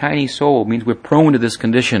we're a tiny soul. It means we're prone to this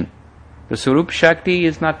condition. The Sarup Shakti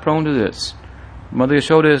is not prone to this. Mother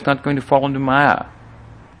Yashoda is not going to fall into Maya.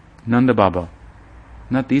 Nanda Baba.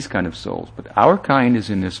 Not these kind of souls, but our kind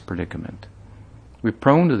is in this predicament. We're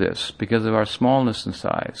prone to this because of our smallness and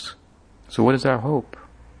size. So what is our hope?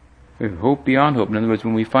 We have hope beyond hope. In other words,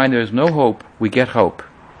 when we find there is no hope, we get hope.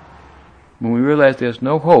 When we realize there's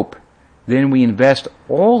no hope, then we invest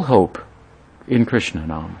all hope in Krishna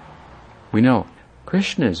Nam. We know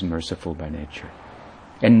Krishna is merciful by nature.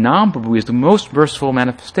 And Nam Prabhu is the most merciful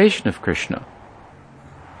manifestation of Krishna.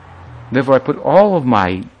 Therefore I put all of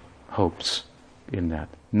my hopes in that.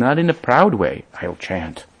 Not in a proud way, I'll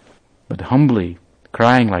chant, but humbly,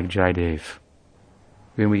 crying like Jaidev.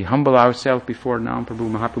 When we humble ourselves before Nam Prabhu,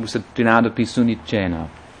 Mahaprabhu said, Trinadapi sunichena,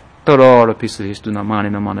 tarorapi sahistu namani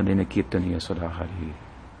namanadena kirtaniya sadahari.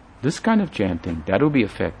 This kind of chanting, that will be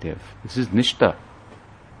effective. This is nishta.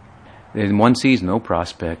 Then one sees no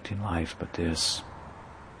prospect in life but this.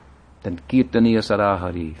 Then kirtaniya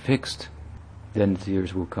sadahari, fixed. Then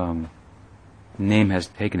tears will come. Name has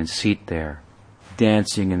taken its seat there,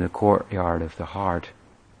 dancing in the courtyard of the heart,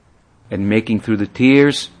 and making through the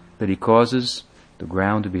tears that he causes the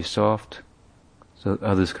ground to be soft, so that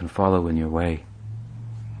others can follow in your way,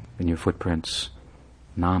 in your footprints.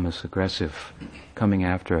 Nam is aggressive, coming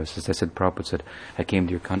after us. As I said, Prabhupada said, I came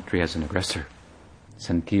to your country as an aggressor.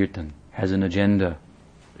 Sankirtan has an agenda,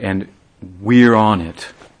 and we're on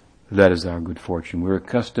it. That is our good fortune. We're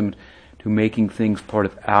accustomed to making things part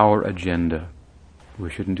of our agenda.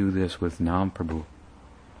 We shouldn't do this with Nam Prabhu.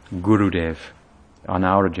 Gurudev, on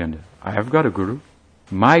our agenda. I have got a guru.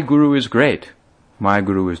 My guru is great. My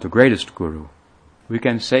guru is the greatest guru. We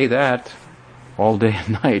can say that all day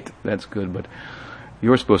and night. That's good, but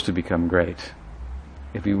you're supposed to become great.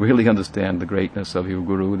 If you really understand the greatness of your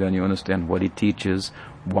guru, then you understand what he teaches,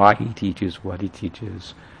 why he teaches what he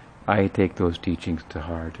teaches. I take those teachings to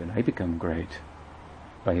heart, and I become great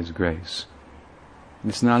by his grace.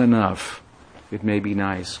 It's not enough. It may be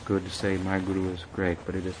nice, good to say my guru is great,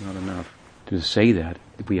 but it is not enough to say that.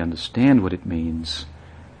 If we understand what it means,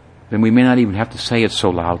 then we may not even have to say it so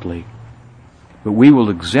loudly. But we will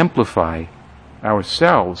exemplify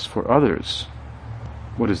ourselves for others.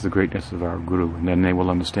 What is the greatness of our guru? And then they will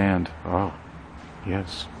understand, oh,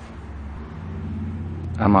 yes.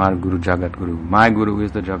 Amar Guru Jagat Guru. My guru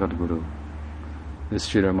is the Jagat Guru. This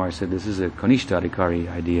Sridhar said this is a Kanishtadikari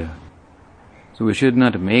idea. So we should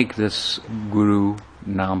not make this guru,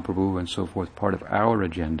 Nam Prabhu, and so forth part of our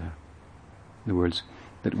agenda. In other words,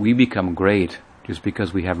 that we become great just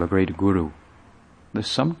because we have a great guru. There's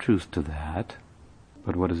some truth to that,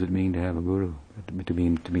 but what does it mean to have a guru? It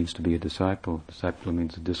means to be a disciple. Disciple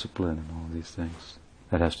means a discipline and all these things.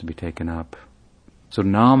 That has to be taken up. So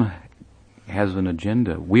Nam has an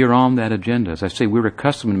agenda. We're on that agenda. As I say, we're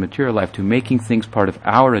accustomed in material life to making things part of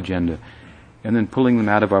our agenda and then pulling them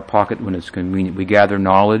out of our pocket when it's convenient. We gather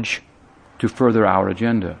knowledge to further our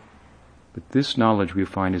agenda. But this knowledge we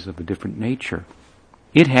find is of a different nature.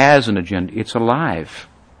 It has an agenda. It's alive.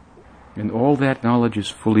 And all that knowledge is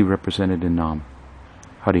fully represented in Nam.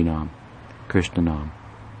 Harinam. Krishna Nam.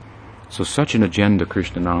 So such an agenda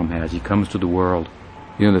Krishna Nam has. He comes to the world.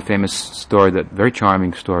 You know the famous story, that very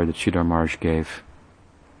charming story that Sridhar Maharaj gave.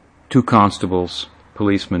 2 constables,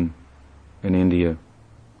 policemen in India,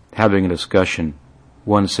 having a discussion.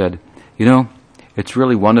 One said, you know, it's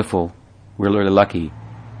really wonderful, we're really lucky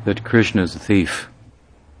that Krishna is a thief.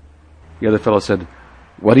 The other fellow said,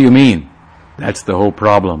 what do you mean? That's the whole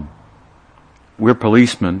problem. we're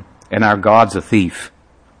policemen and our God's a thief.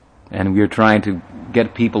 And we're trying to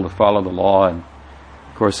get people to follow the law. And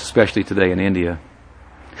of course, especially today in India,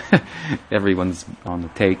 everyone's on the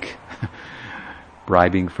take,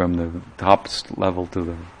 bribing from the top level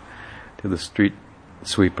to the street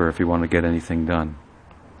sweeper if you want to get anything done.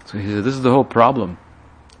 So he said, this is the whole problem.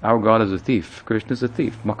 Our God is a thief. Krishna is a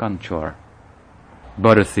thief, makanchor,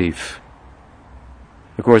 but a thief.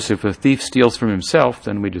 Of course, if a thief steals from himself,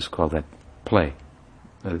 then we just call that play.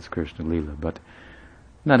 That is Krishna Leela. But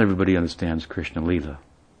not everybody understands Krishna Leela.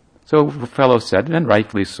 So a fellow said, and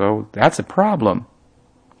rightly so, that's a problem.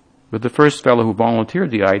 But the first fellow who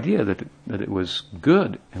volunteered the idea that it was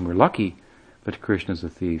good, and we're lucky that Krishna's a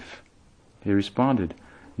thief, he responded,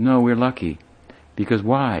 no, we're lucky. Because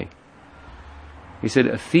why? He said,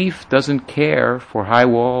 a thief doesn't care for high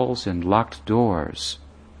walls and locked doors.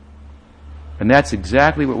 And that's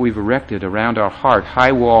exactly what we've erected around our heart,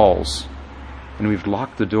 high walls. And we've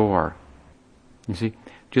locked the door. You see,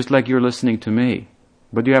 just like you're listening to me,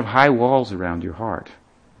 but you have high walls around your heart,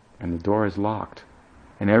 and the door is locked.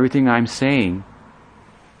 And everything I'm saying,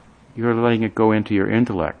 you're letting it go into your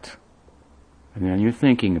intellect. And then you're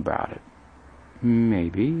thinking about it.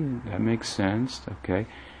 Maybe, that makes sense, okay.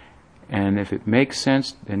 And if it makes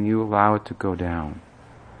sense, then you allow it to go down.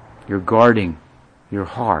 You're guarding your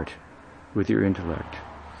heart with your intellect.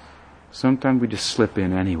 Sometimes we just slip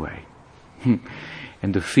in anyway.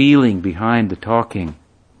 And the feeling behind the talking,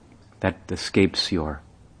 that escapes your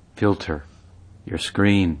filter, your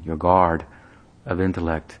screen, your guard of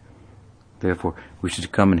intellect. Therefore, we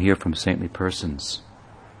should come and hear from saintly persons.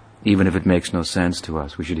 Even if it makes no sense to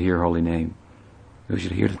us, we should hear holy name. We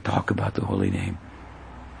should hear to talk about the holy name.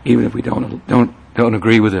 Even if we don't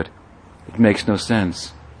agree with it, it makes no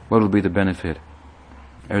sense. What will be the benefit?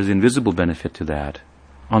 There's the invisible benefit to that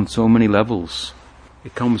on so many levels.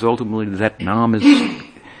 It comes ultimately that Nam is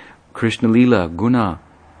Krishna Leela, Guna,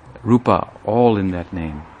 Rupa, all in that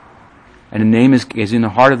name. And the name is in the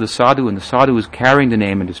heart of the sadhu, and the sadhu is carrying the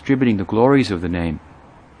name and distributing the glories of the name.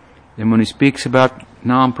 And when he speaks about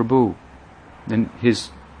Nam Prabhu, then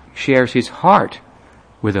shares his heart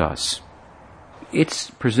with us. It's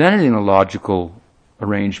presented in a logical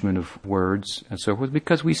arrangement of words and so forth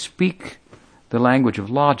because we speak the language of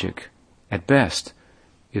logic at best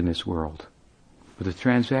in this world. But the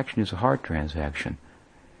transaction is a heart transaction.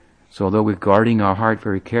 So although we're guarding our heart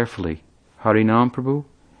very carefully, Harinam Prabhu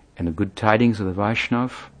and the good tidings of the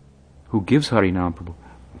Vaishnav, who gives Harinam Prabhu,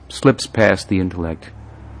 slips past the intellect,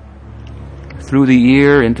 through the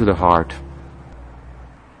ear into the heart,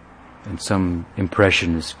 and some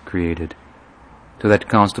impression is created. To that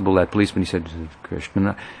constable, that policeman, he said,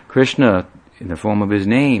 Krishna, in the form of his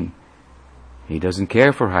name, he doesn't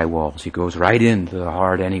care for high walls. He goes right into the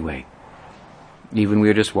heart anyway. Even we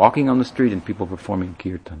are just walking on the street and people performing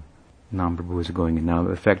kirtan. Nam Prabhu is going in. Now,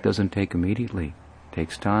 the effect doesn't take immediately. It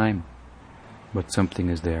takes time. But something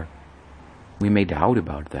is there. We may doubt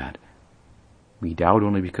about that. We doubt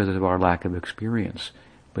only because of our lack of experience.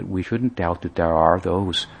 But we shouldn't doubt that there are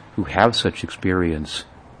those who have such experience.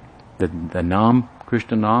 That the Nam,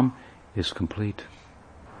 Krishna Nam, is complete.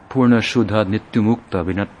 Purna Shuddha Nityamukta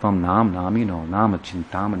Vinatvam Nam Namino Nama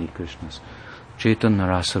Chintamani Krishnas Chaitanya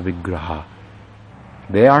Rasa Vigraha.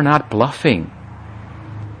 They are not bluffing.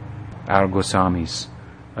 Our Goswamis,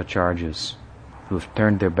 acharyas, who have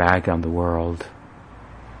turned their back on the world.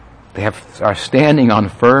 They are standing on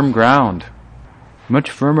firm ground, much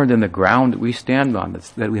firmer than the ground that we stand on.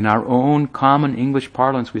 That in our own common English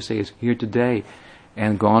parlance we say is here today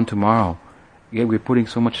and gone tomorrow. Yet we're putting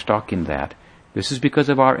so much stock in that. This is because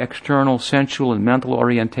of our external sensual and mental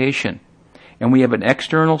orientation. And we have an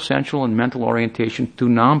external sensual and mental orientation to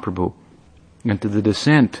Nam Prabhu and to the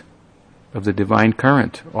descent of the divine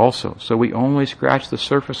current also. So we only scratch the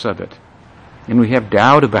surface of it. And we have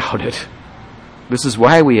doubt about it. This is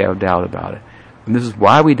why we have doubt about it. And this is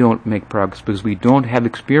why we don't make progress, because we don't have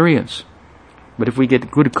experience. But if we get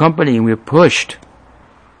good company and we're pushed,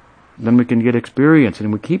 then we can get experience.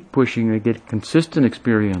 And we keep pushing and get consistent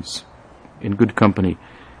experience in good company.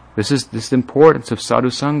 This is the importance of sadhu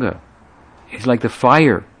sangha. It's like the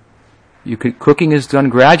fire. Cooking is done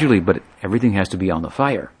gradually, but everything has to be on the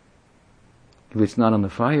fire. If it's not on the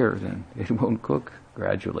fire, then it won't cook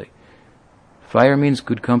gradually. Fire means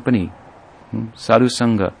good company. Sadhu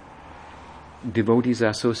sangha. Devotees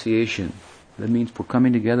association. That means we're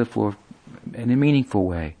coming together in a meaningful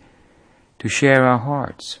way to share our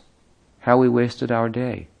hearts, how we wasted our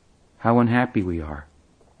day, how unhappy we are.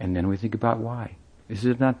 And then we think about why. Is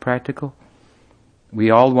it not practical? We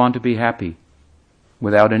all want to be happy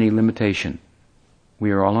without any limitation.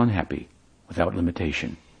 We are all unhappy without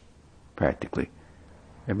limitation. practically.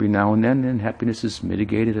 Every now and then happiness is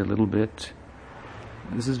mitigated a little bit.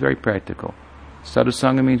 This is very practical.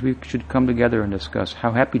 Sadhusanga means we should come together and discuss,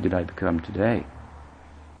 how happy did I become today?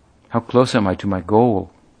 How close am I to my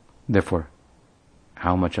goal? Therefore,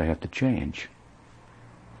 how much I have to change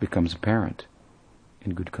becomes apparent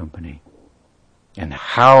in good company. And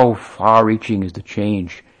how far-reaching is the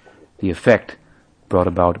change, the effect brought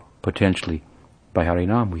about potentially by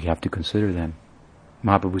Harinam? We have to consider then.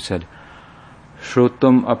 Mahaprabhu said,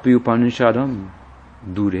 Shrotam api Upanishadam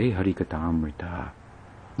dure harikatamrita.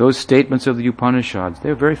 Those statements of the Upanishads,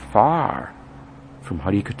 they're very far from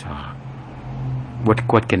Harikatha.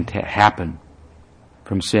 What can happen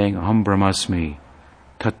from saying Aham Brahmasmi,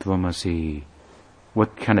 Tattvamasi?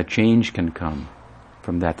 What kind of change can come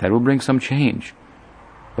from that? That will bring some change.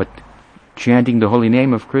 But chanting the holy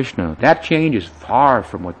name of Krishna, that change is far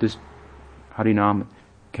from what this Harinam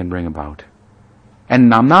can bring about. And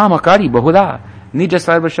Namnamakari Bahuda Nija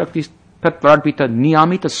Sarva Shakti Tatvarpita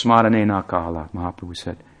Niyamita Smaranena Kala, Mahaprabhu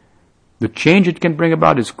said. The change it can bring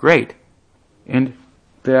about is great, and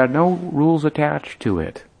there are no rules attached to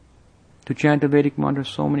it. To chant the Vedic mantra,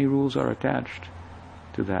 so many rules are attached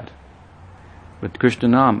to that. But Krishna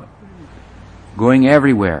Nam, going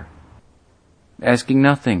everywhere, asking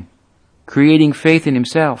nothing, creating faith in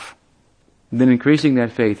himself, then increasing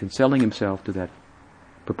that faith and selling himself to that,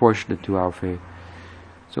 proportionate to our faith.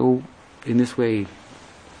 So, in this way,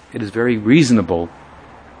 it is very reasonable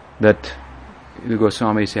that the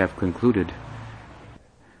Goswamis have concluded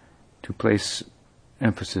to place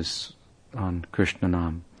emphasis on Krishna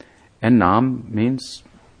Nam. And Nam means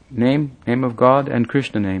name of God, and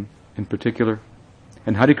Krishna name in particular.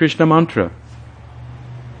 And Hare Krishna mantra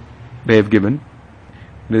they have given.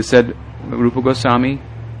 They said, Rupa Goswami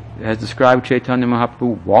has described Chaitanya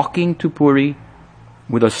Mahaprabhu walking to Puri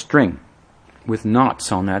with a string, with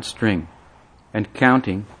knots on that string, and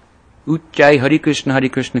counting Uchai Hare Krishna,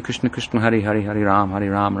 Krishna Krishna, Hare Hare, Hare Ram,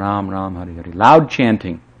 Ram Ram, Hare Hare. Loud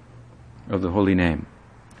chanting of the holy name.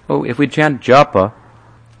 Oh, if we chant japa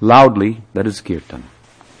loudly, that is kirtan.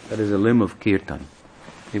 That is a limb of kirtan.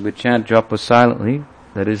 If we chant japa silently,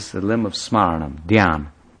 that is a limb of smaranam, dhyan,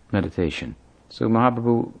 meditation. So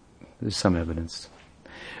Mahaprabhu, there's some evidence,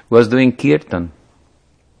 was doing kirtan,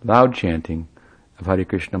 loud chanting of Hare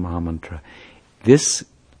Krishna Mahamantra. This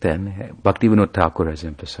then, Bhaktivinoda Thakur has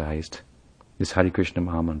emphasized this Hare Krishna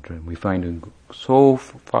Mahamantra. We find it so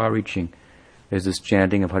far-reaching as this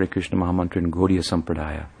chanting of Hare Krishna Mahamantra in Gaudiya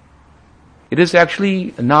Sampradaya. It is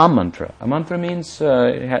actually a Nam mantra. A mantra means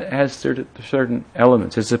it has certain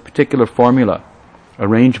elements. It's a particular formula,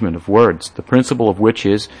 arrangement of words, the principle of which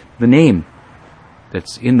is the name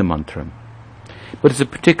that's in the mantra. But it's a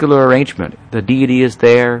particular arrangement. The deity is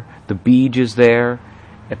there, the bij is there,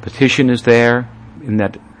 a petition is there in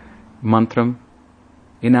that mantra.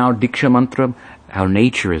 In our Diksha mantra, our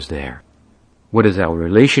nature is there. What is our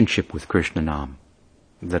relationship with Krishna Nam?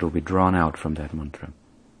 That will be drawn out from that mantra.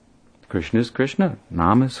 Krishna is Krishna.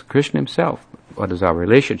 Nam is Krishna himself. What is our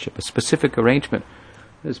relationship? A specific arrangement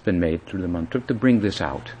has been made through the mantra to bring this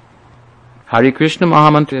out. Hare Krishna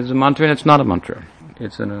Mahamantra is a mantra, and it's not a mantra.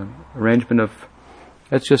 It's an arrangement of,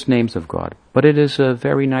 it's just names of God. But it is a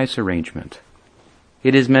very nice arrangement.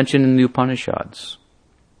 It is mentioned in the Upanishads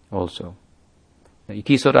also.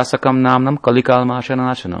 Iti sorasakam namnam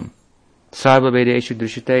kalikalmashanashanam. Sarva Vedeshu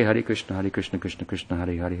Drishite Hare Krishna Krishna Krishna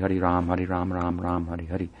Hare Hare Hare Ram Ram Hare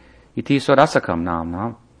Hare. Iti Sorasakam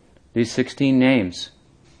Nam. These 16 names,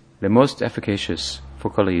 the most efficacious for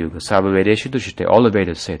Kali Yuga. Sarva Vedeshu Drishite. All the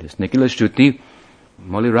Vedas say this. Nikila Shruti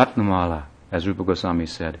Moli Ratnamala, as Rupa Goswami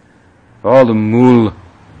said. All the Mul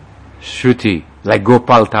Shruti, like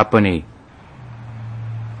Gopal Tapani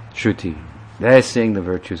Shruti, they're saying the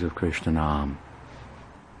virtues of Krishna Nam.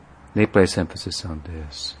 They place emphasis on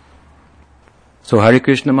this. So Hare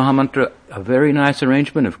Krishna Mahamantra, a very nice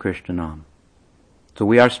arrangement of Krishna Nam. So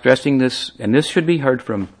we are stressing this, and this should be heard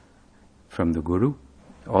from the Guru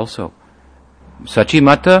also. Sachi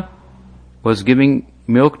Mata was giving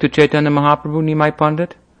milk to Chaitanya Mahaprabhu, Nimai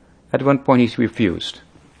Pandit. At one point he refused.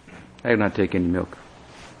 I will not take any milk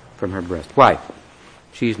from her breast. Why?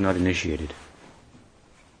 She is not initiated.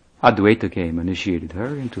 Advaita came, initiated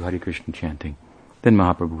her into Hare Krishna chanting. Then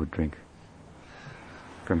Mahaprabhu would drink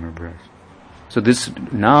from her breast. So this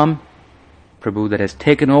Nam Prabhu that has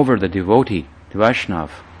taken over the devotee, the Vaishnav,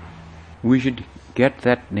 we should get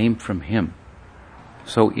that name from him.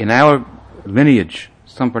 So in our lineage,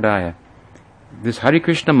 Sampradaya, this Hare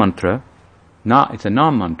Krishna mantra, it's a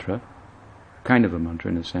Nam mantra, kind of a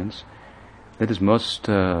mantra in a sense, that is most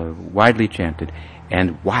widely chanted.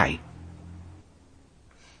 And why?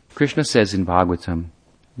 Krishna says in Bhagavatam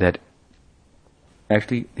that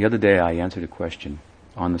Actually, the other day I answered a question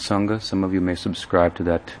on the Sangha. Some of you may subscribe to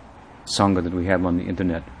that Sangha that we have on the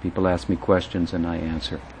internet. People ask me questions and I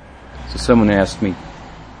answer. So someone asked me,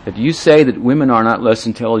 that you say that women are not less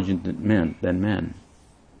intelligent than men.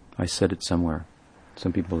 I said it somewhere.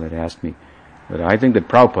 Some people had asked me, but I think that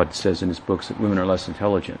Prabhupada says in his books that women are less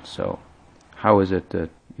intelligent. So how is it that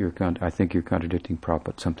I think you're contradicting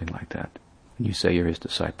Prabhupada, something like that. You say you're his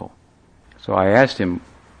disciple. So I asked him,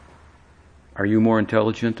 are you more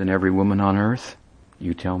intelligent than every woman on earth?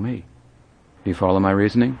 You tell me. Do you follow my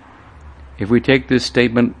reasoning? If we take this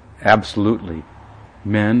statement absolutely,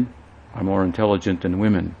 men are more intelligent than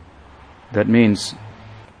women. That means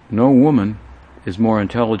no woman is more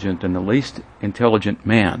intelligent than the least intelligent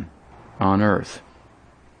man on earth.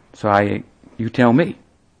 So you tell me,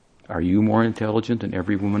 are you more intelligent than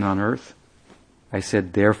every woman on earth? I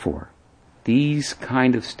said, therefore, these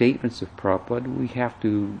kind of statements of Prabhupada, we have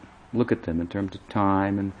to look at them in terms of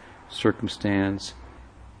time and circumstance,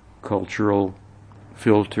 cultural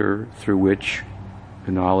filter through which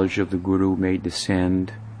the knowledge of the Guru may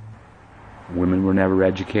descend. Women were never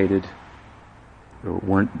educated, or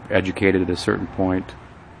weren't educated at a certain point,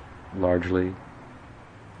 largely.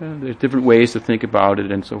 There's different ways to think about it,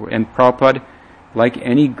 and so forth. And Prabhupada, like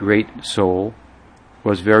any great soul,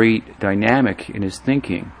 was very dynamic in his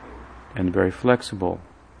thinking and very flexible.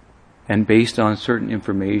 And based on certain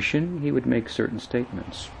information, he would make certain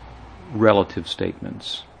statements, relative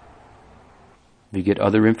statements. If you get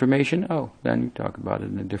other information, then you talk about it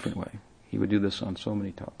in a different way. He would do this on so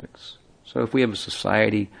many topics. So if we have a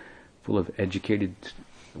society full of educated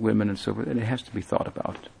women and so forth, then it has to be thought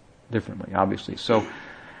about differently, obviously. So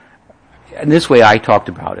in this way I talked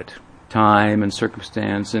about it. Time and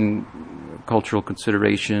circumstance and cultural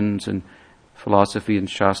considerations and philosophy and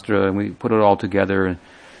Shastra, and we put it all together. And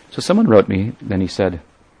so someone wrote me, then he said,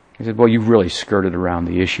 well, you've really skirted around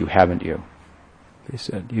the issue, haven't you? He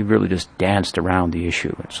said, you've really just danced around the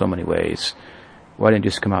issue in so many ways. Why didn't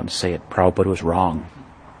you just come out and say it? Prabhupada was wrong.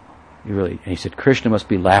 And he said, Krishna must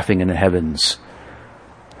be laughing in the heavens.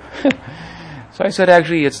 So I said,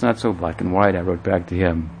 actually, it's not so black and white. I wrote back to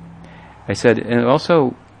him. I said, and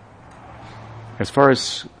also, as far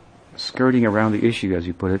as skirting around the issue, as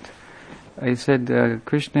you put it, I said,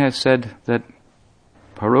 Krishna has said that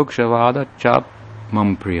Parokshavad chap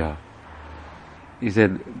mam priya. He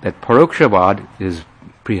said that Parokshavad is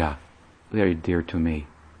priya, very dear to me.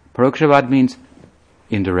 Parokshavad means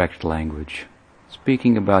indirect language.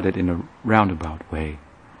 Speaking about it in a roundabout way,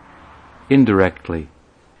 indirectly,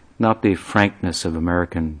 not the frankness of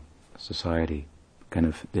American society, kind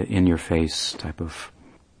of the in-your-face type of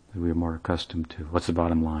that we're more accustomed to. What's the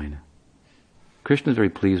bottom line? Krishna is very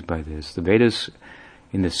pleased by this. The Vedas,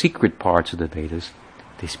 in the secret parts of the Vedas,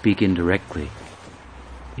 they speak indirectly,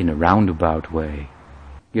 in a roundabout way.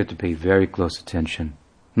 You have to pay very close attention.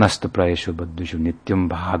 Nasta prayashu baddhushu nityam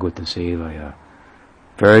bhagavata sevaya.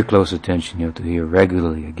 Very close attention you have to hear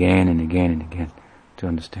regularly, again and again and again, to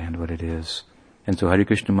understand what it is. And so Hare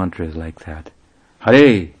Krishna mantra is like that.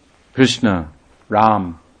 Hare Krishna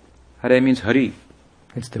Ram. Hare means Hari.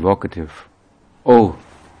 It's the vocative. O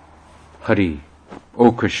Hari,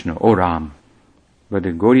 O Krishna, O Ram. But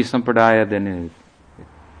the Gaudiya Sampradaya, then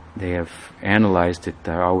they have analyzed it.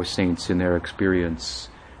 They're always saints in their experience,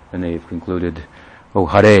 and they have concluded, O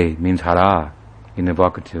Hare means Hara in the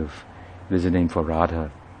vocative. It is a name for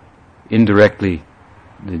Radha. Indirectly,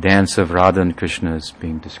 the dance of Radha and Krishna is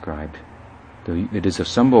being described. It is a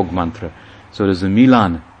Sambhog mantra. So it is the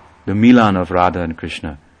Milan of Radha and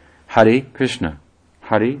Krishna. Hare Krishna,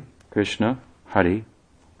 Hare Krishna, Hare,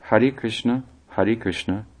 Hare Krishna, Hare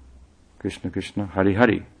Krishna, Krishna Krishna, Hare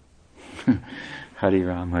Hare. Hare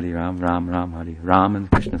Ram, Ram Ram, Hare. Ram and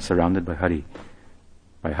Krishna surrounded by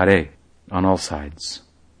Hare, on all sides.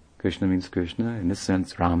 Krishna means Krishna. In this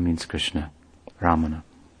sense, Ram means Krishna, Ramana.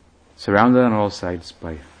 Surrounded on all sides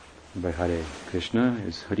by Hare. Krishna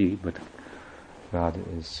is Hari, but Radha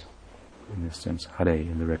is, in this sense, Hare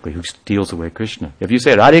indirectly, who steals away Krishna. If you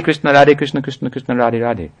say Radhe Krishna, Krishna Krishna, Radhe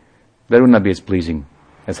Radhe, that would not be as pleasing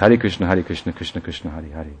as Hare Krishna, Krishna Krishna,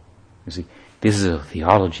 Hare Hare. You see, this is a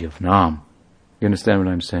theology of Nam. You understand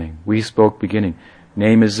what I'm saying? We spoke beginning.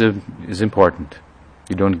 Name is important.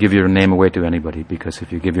 You don't give your name away to anybody, because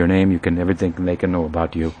if you give your name, everything they can know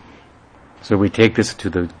about you. So we take this to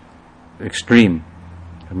the extreme.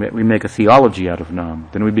 We make a theology out of Nam.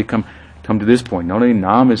 Then we come to this point. Not only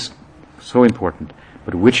Nam is so important,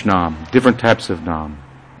 but which Nam? Different types of Nam,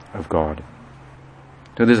 of God.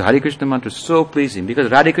 So this Hare Krishna mantra is so pleasing, because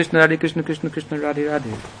Radhe Krishna, Krishna Krishna, Radhe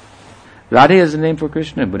Radhe. Radhe is the name for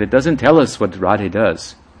Krishna, but it doesn't tell us what Radhe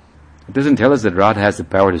does. It doesn't tell us that Radha has the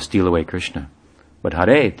power to steal away Krishna. But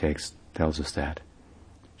Hare text tells us that.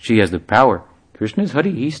 She has the power. Krishna is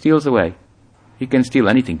Hari, he steals away. He can steal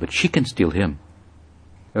anything, but she can steal him.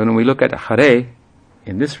 And when we look at Hare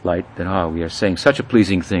in this light, then we are saying such a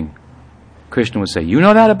pleasing thing. Krishna would say, you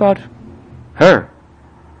know that about her?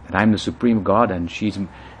 That I'm the supreme God and she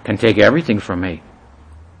can take everything from me.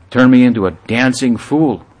 Turn me into a dancing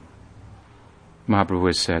fool. Mahaprabhu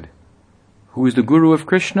has said, who is the guru of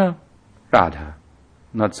Krishna? Radha,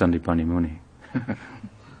 not Sandipani Muni.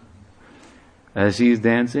 As he is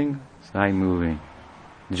dancing, I'm moving.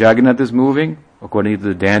 Jagannath is moving according to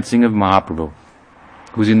the dancing of Mahaprabhu,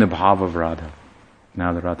 who's in the bhava of Radha.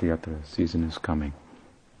 Now the Ratha Yatra season is coming.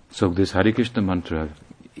 So this Hare Krishna mantra,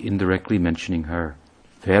 indirectly mentioning her,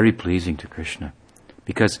 very pleasing to Krishna.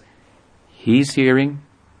 Because he's hearing,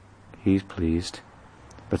 he's pleased.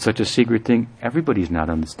 But such a secret thing, everybody's not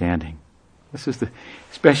understanding. This is the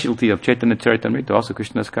specialty of Chaitanya Charitamrita. Also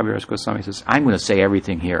Krishnadas Kaviraj Goswami says, I'm going to say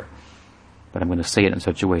everything here, but I'm going to say it in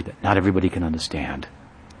such a way that not everybody can understand.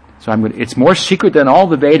 So it's more secret than all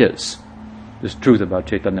the Vedas, this truth about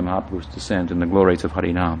Chaitanya Mahaprabhu's descent and the glories of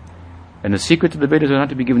Harinam. And the secret of the Vedas are not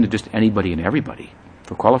to be given to just anybody and everybody,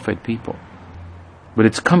 for qualified people. But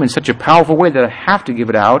it's come in such a powerful way that I have to give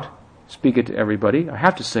it out, speak it to everybody, I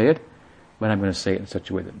have to say it, but I'm going to say it in such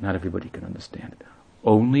a way that not everybody can understand it.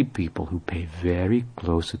 Only people who pay very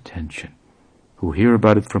close attention, who hear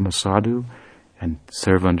about it from a sadhu and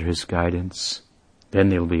serve under his guidance, then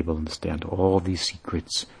they'll be able to understand all these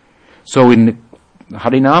secrets. So in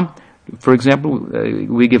Harinam, for example,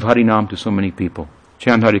 we give Harinam to so many people.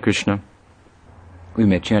 Chant Hare Krishna. We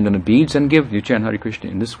may chant on the beads and you chant Hare Krishna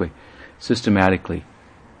in this way, systematically.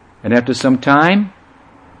 And after some time,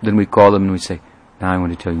 then we call them and we say, now I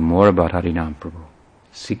want to tell you more about Harinam Prabhu.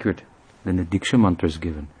 Secret. Then the Diksha mantra is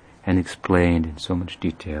given and explained in so much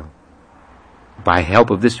detail. By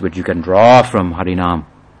help of this, what you can draw from Harinam,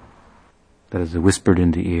 that is whispered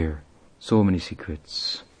in the ear. So many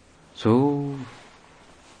secrets. So,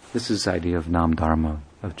 this is the idea of Nama-dharma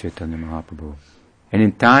of Chaitanya Mahaprabhu. And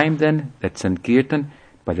in time then, that Sankirtan,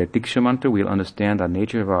 by that Diksha mantra, we'll understand the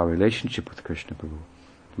nature of our relationship with Krishna Prabhu,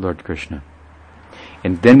 Lord Krishna.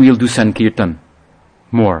 And then we'll do Sankirtan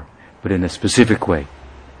more, but in a specific way.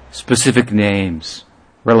 Specific names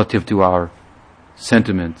relative to our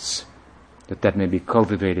sentiments, that may be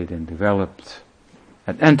cultivated and developed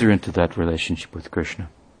and enter into that relationship with Krishna.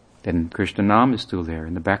 Then Krishna Nam is still there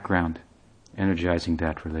in the background, energizing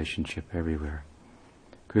that relationship everywhere.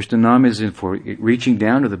 Krishna Nam is in for reaching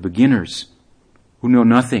down to the beginners who know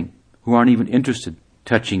nothing, who aren't even interested,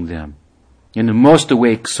 touching them. In the most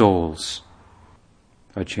awake souls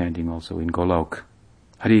are chanting also in Golok,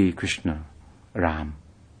 Hare Krishna, Ram.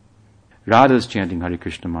 Radha is chanting Hare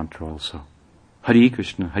Krishna mantra also. Hare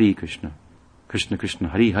Krishna, Krishna Krishna,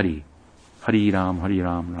 Hare Hare, Hare Ram,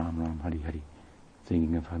 Ram Ram, Hare Hare.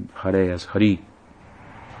 Thinking of Hare as Hare.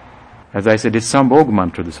 As I said, it's Sambhog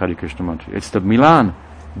mantra, this Hare Krishna mantra. It's the Milan,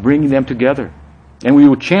 bringing them together. And we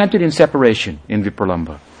will chant it in separation, in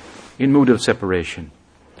Vipralamba, in mood of separation.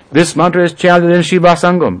 This mantra is chanted in Shiva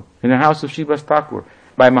Sangam, in the house of Shiva Thakur,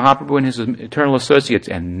 by Mahaprabhu and his eternal associates,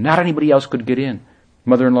 and not anybody else could get in.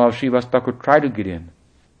 Mother-in-law of Shiva Thakur tried to get in,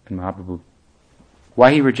 and Mahaprabhu,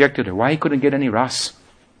 why he rejected her, why he couldn't get any ras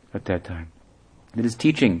at that time. It is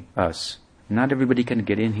teaching us, not everybody can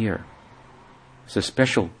get in here. It's a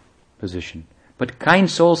special position. But kind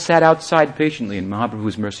souls sat outside patiently, and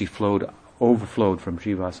Mahaprabhu's mercy overflowed from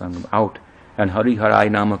Shiva Sangam out. And Hari Harai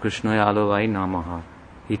Nama Krishna Yalovai Namaha.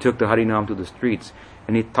 He took the Harinam to the streets,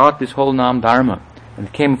 and he taught this whole Nama-dharma,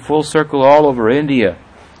 and came full circle all over India,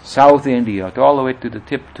 South India, all the way to the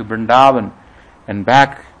tip to Vrindavan, and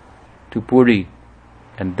back to Puri.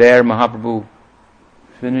 And there Mahaprabhu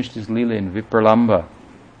finished his Leela in Vipralamba,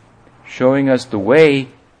 showing us the way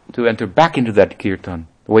to enter back into that kirtan,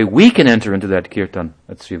 the way we can enter into that kirtan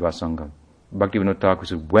at Shiva Sangam. Bhaktivinoda Thakur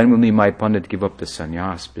said, when will my Pandit give up the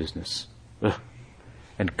sannyas business?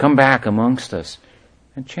 And come back amongst us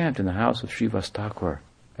and chant in the house of Shiva Thakur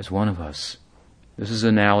as one of us. This is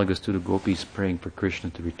analogous to the gopis praying for Krishna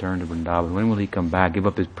to return to Vrindavan. When will he come back, give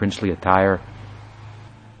up his princely attire,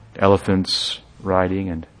 elephants riding,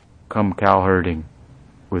 and come cow herding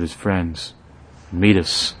with his friends, and meet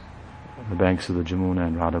us on the banks of the Jamuna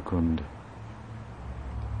and Radhakund.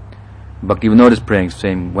 Bhaktivinoda is praying,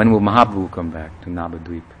 saying, when will Mahaprabhu come back to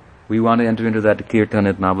Navadvip? We want to enter into that kirtan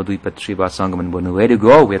at Navadvip at Shiva Sangam, and when the way to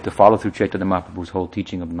go, we have to follow through Chaitanya Mahaprabhu's whole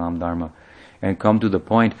teaching of Nama-dharma and come to the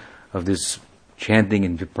point of this chanting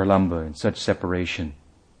in Vipralamba in such separation.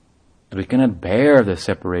 But we cannot bear the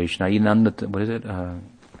separation. What is it?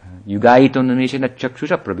 Yugaitam nameshena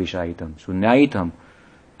chakshusha prabhishaitam sunyaitam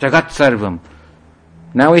jagat sarvam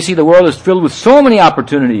Now we see the world is filled with so many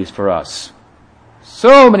opportunities for us.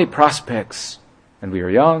 So many prospects. And we are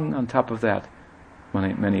young on top of that.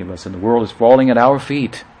 Many of us, and the world is falling at our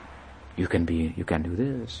feet. You can do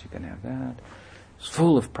this, you can have that. It's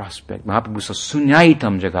full of prospect. Mahaprabhu says,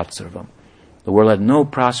 sunyaitam jagat sarvam. The world had no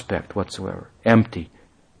prospect whatsoever. Empty.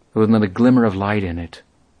 There was not a glimmer of light in it.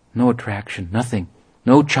 No attraction, nothing.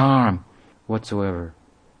 No charm whatsoever.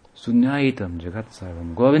 Sunyaitam jagat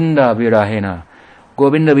sarvam. Govinda virahena.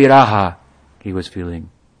 Govinda viraha. He was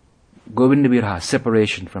feeling. Govinda viraha,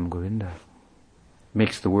 separation from Govinda.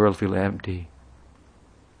 Makes the world feel empty.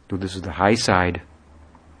 So this is the high side.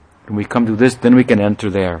 When we come to this, then we can enter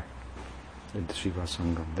there. Into Shiva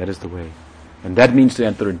Sangam. That is the way. And that means to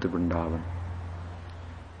enter into Vrindavan.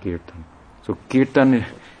 Kirtan. So Kirtan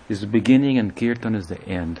is the beginning and Kirtan is the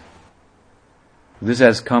end. This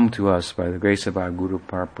has come to us by the grace of our Guru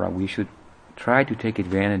Parapara. We should try to take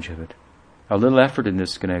advantage of it. A little effort in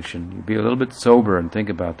this connection. You be a little bit sober and think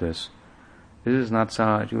about this. This is not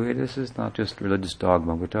just religious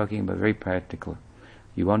dogma. We're talking about very practical.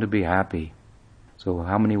 You want to be happy. So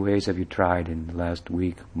how many ways have you tried in the last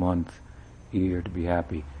week, month, year to be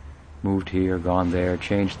happy? Moved here, gone there,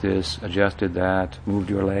 changed this, adjusted that, moved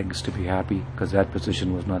your legs to be happy because that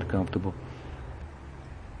position was not comfortable.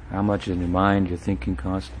 How much in your mind you're thinking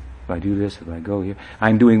constantly, if I do this, if I go here,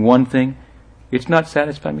 I'm doing one thing, it's not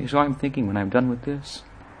satisfying me, so I'm thinking when I'm done with this,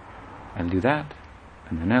 I'll do that,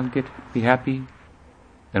 and then I'll be happy.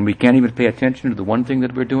 And we can't even pay attention to the one thing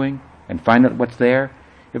that we're doing and find out what's there.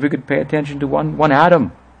 If we could pay attention to one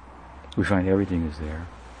atom, we find everything is there.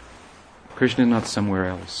 Krishna is not somewhere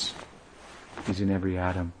else. He's in every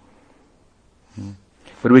atom.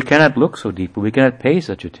 But we cannot look so deep, we cannot pay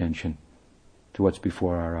such attention to what's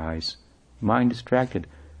before our eyes. Mind distracted.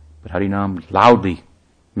 But Harinam loudly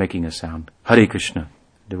making a sound. Hare Krishna.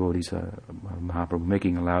 Devotees, Mahaprabhu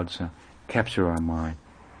making a loud sound. Capture our mind.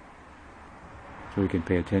 So we can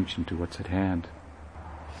pay attention to what's at hand.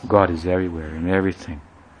 God is everywhere, in everything.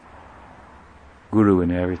 Guru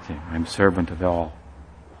in everything. I'm servant of all.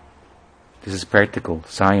 This is practical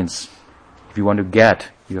science. If you want to get,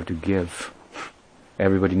 you have to give.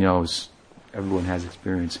 Everybody knows. Everyone has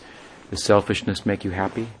experience. Does selfishness make you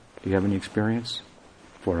happy? Do you have any experience?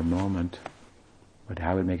 For a moment. But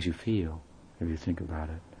how it makes you feel, if you think about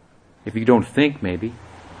it. If you don't think, maybe.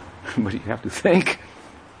 But you have to think.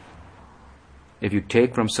 If you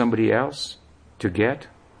take from somebody else to get,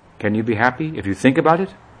 can you be happy? If you think about it,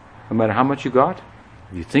 no matter how much you got,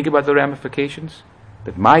 if you think about the ramifications,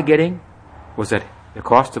 that my getting was at the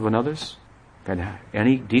cost of another's, can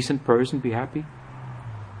any decent person be happy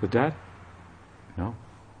with that? No.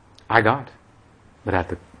 I got, but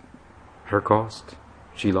at her cost,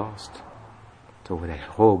 she lost. So that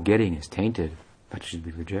whole getting is tainted. That should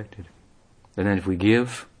be rejected. And then if we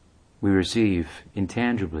give, we receive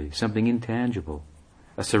intangibly, something intangible,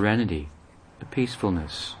 a serenity, a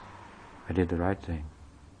peacefulness. I did the right thing.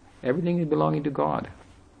 Everything is belonging to God.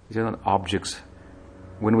 These are not objects.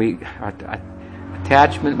 When we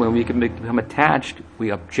attachment, when we can become attached,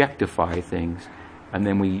 we objectify things, and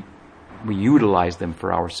then we utilize them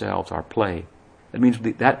for ourselves, our play. That means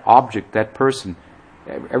that object, that person,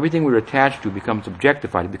 everything we're attached to becomes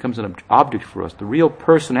objectified. It becomes an object for us. The real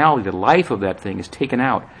personality, the life of that thing is taken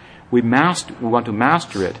out. We want to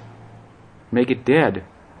master it, make it dead,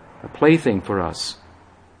 a plaything for us.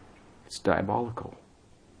 It's diabolical.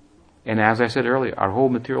 And as I said earlier, our whole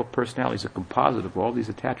material personality is a composite of all these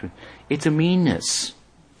attachments. It's a meanness,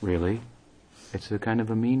 really. It's a kind of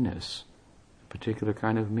a meanness, a particular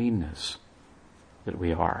kind of meanness that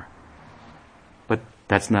we are. But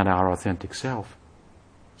that's not our authentic self.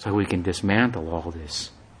 So we can dismantle all these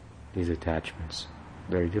attachments.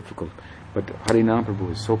 Very difficult. But Harinam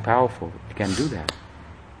Prabhu is so powerful, he can do that.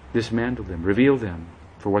 Dismantle them, reveal them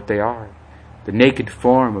for what they are. The naked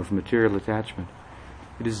form of material attachment.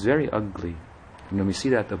 It is very ugly. And when we see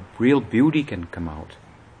that, the real beauty can come out.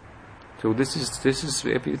 So this is,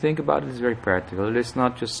 if you think about it, it's very practical. It's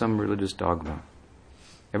not just some religious dogma.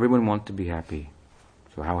 Everyone wants to be happy.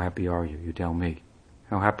 So how happy are you? You tell me.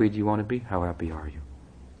 How happy do you want to be? How happy are you?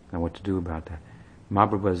 And what to do about that?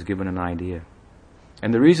 Mahaprabhu has given an idea.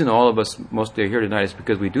 And the reason all of us mostly are here tonight is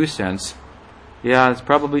because we do sense, yeah, it's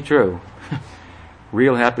probably true.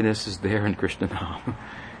 Real happiness is there in Krishna Nam.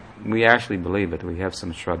 We actually believe it. We have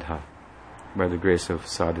some shraddha by the grace of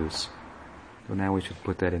sadhus. So now we should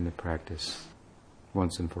put that into practice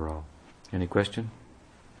once and for all. Any question?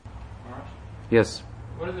 Maharaj? Yes.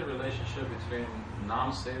 What is the relationship between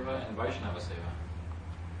Nam Seva and Vaishnava Seva?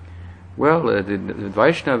 Well, the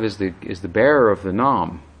Vaishnava is the bearer of the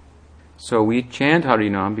Nam. So we chant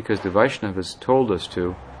Harinam because the Vaishnavas told us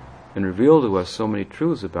to and revealed to us so many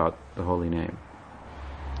truths about the holy name.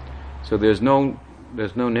 So there's no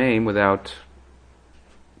name without,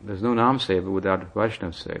 there's no Nam Seva without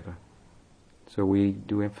Vaishnav Seva. So we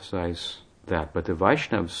do emphasize that. But the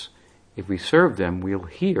Vaishnavas, if we serve them, we'll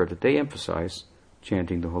hear that they emphasize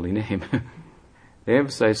chanting the holy name. They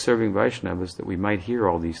emphasize serving Vaishnavas that we might hear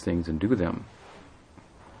all these things and do them.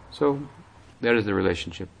 So that is the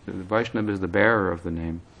relationship. The Vaishnava is the bearer of the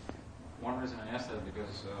name. One reason I asked that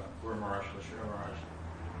because Guru Maharaj, Lashira Maharaj,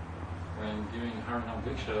 when giving Harinam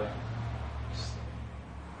Diksha,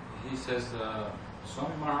 he says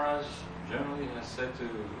Swami Maharaj generally has said to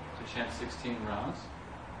chant 16 rounds,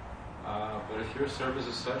 but if your service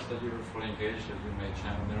is such that you're fully engaged, that you may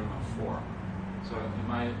chant a minimum of 4. So in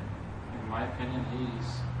my opinion,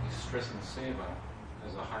 he's stressing seva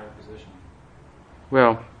as a higher position.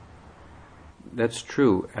 Well, that's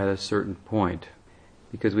true at a certain point,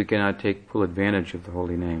 because we cannot take full advantage of the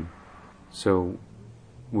holy name. So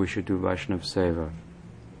we should do Vaishnav Seva.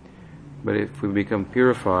 But if we become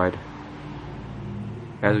purified,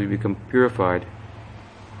 as we become purified,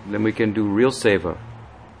 then we can do real Seva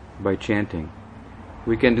by chanting.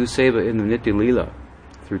 We can do Seva in the Nitya Leela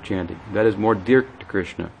through chanting. That is more dear to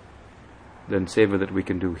Krishna than Seva that we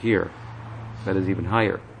can do here. That is even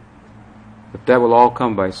higher. But that will all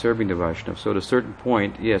come by serving the Vaishnava. So at a certain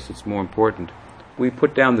point, yes, it's more important. We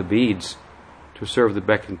put down the beads to serve the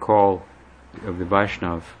beck and call of the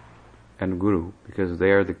Vaishnava and Guru, because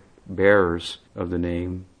they are the bearers of the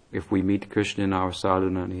name. If we meet Krishna in our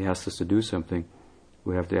sadhana and he asks us to do something,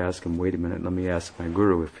 we have to ask him, wait a minute, let me ask my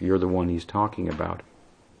Guru if you're the one he's talking about.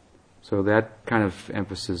 So that kind of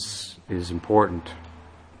emphasis is important.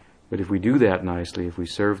 But if we do that nicely, if we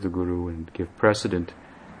serve the Guru and give precedent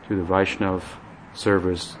to the Vaishnava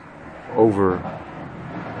service over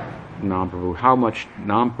Namprabhu, how much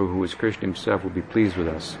Namprabhu, who is Krishna himself, will be pleased with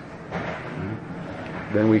us.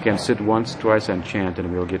 Then we can sit once, twice and chant,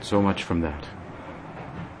 and we'll get so much from that.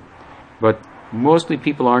 But mostly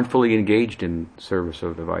people aren't fully engaged in service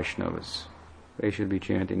of the Vaishnavas. They should be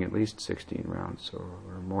chanting at least 16 rounds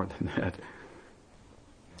or more than that.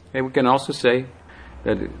 And we can also say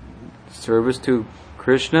that service to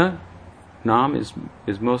Krishna, Nam,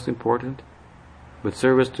 is most important, but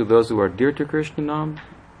service to those who are dear to Krishna, Nam,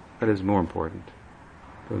 that is more important.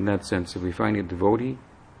 So in that sense, if we find a devotee,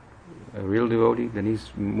 a real devotee, then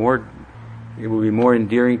it will be more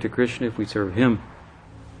endearing to Krishna if we serve him.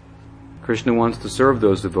 Krishna wants to serve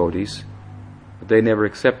those devotees, but they never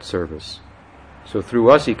accept service. So through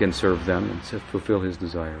us he can serve them and fulfill his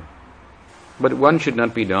desire. But one should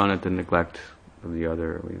not be done at the neglect of the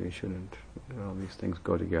other. We shouldn't. All these things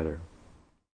go together.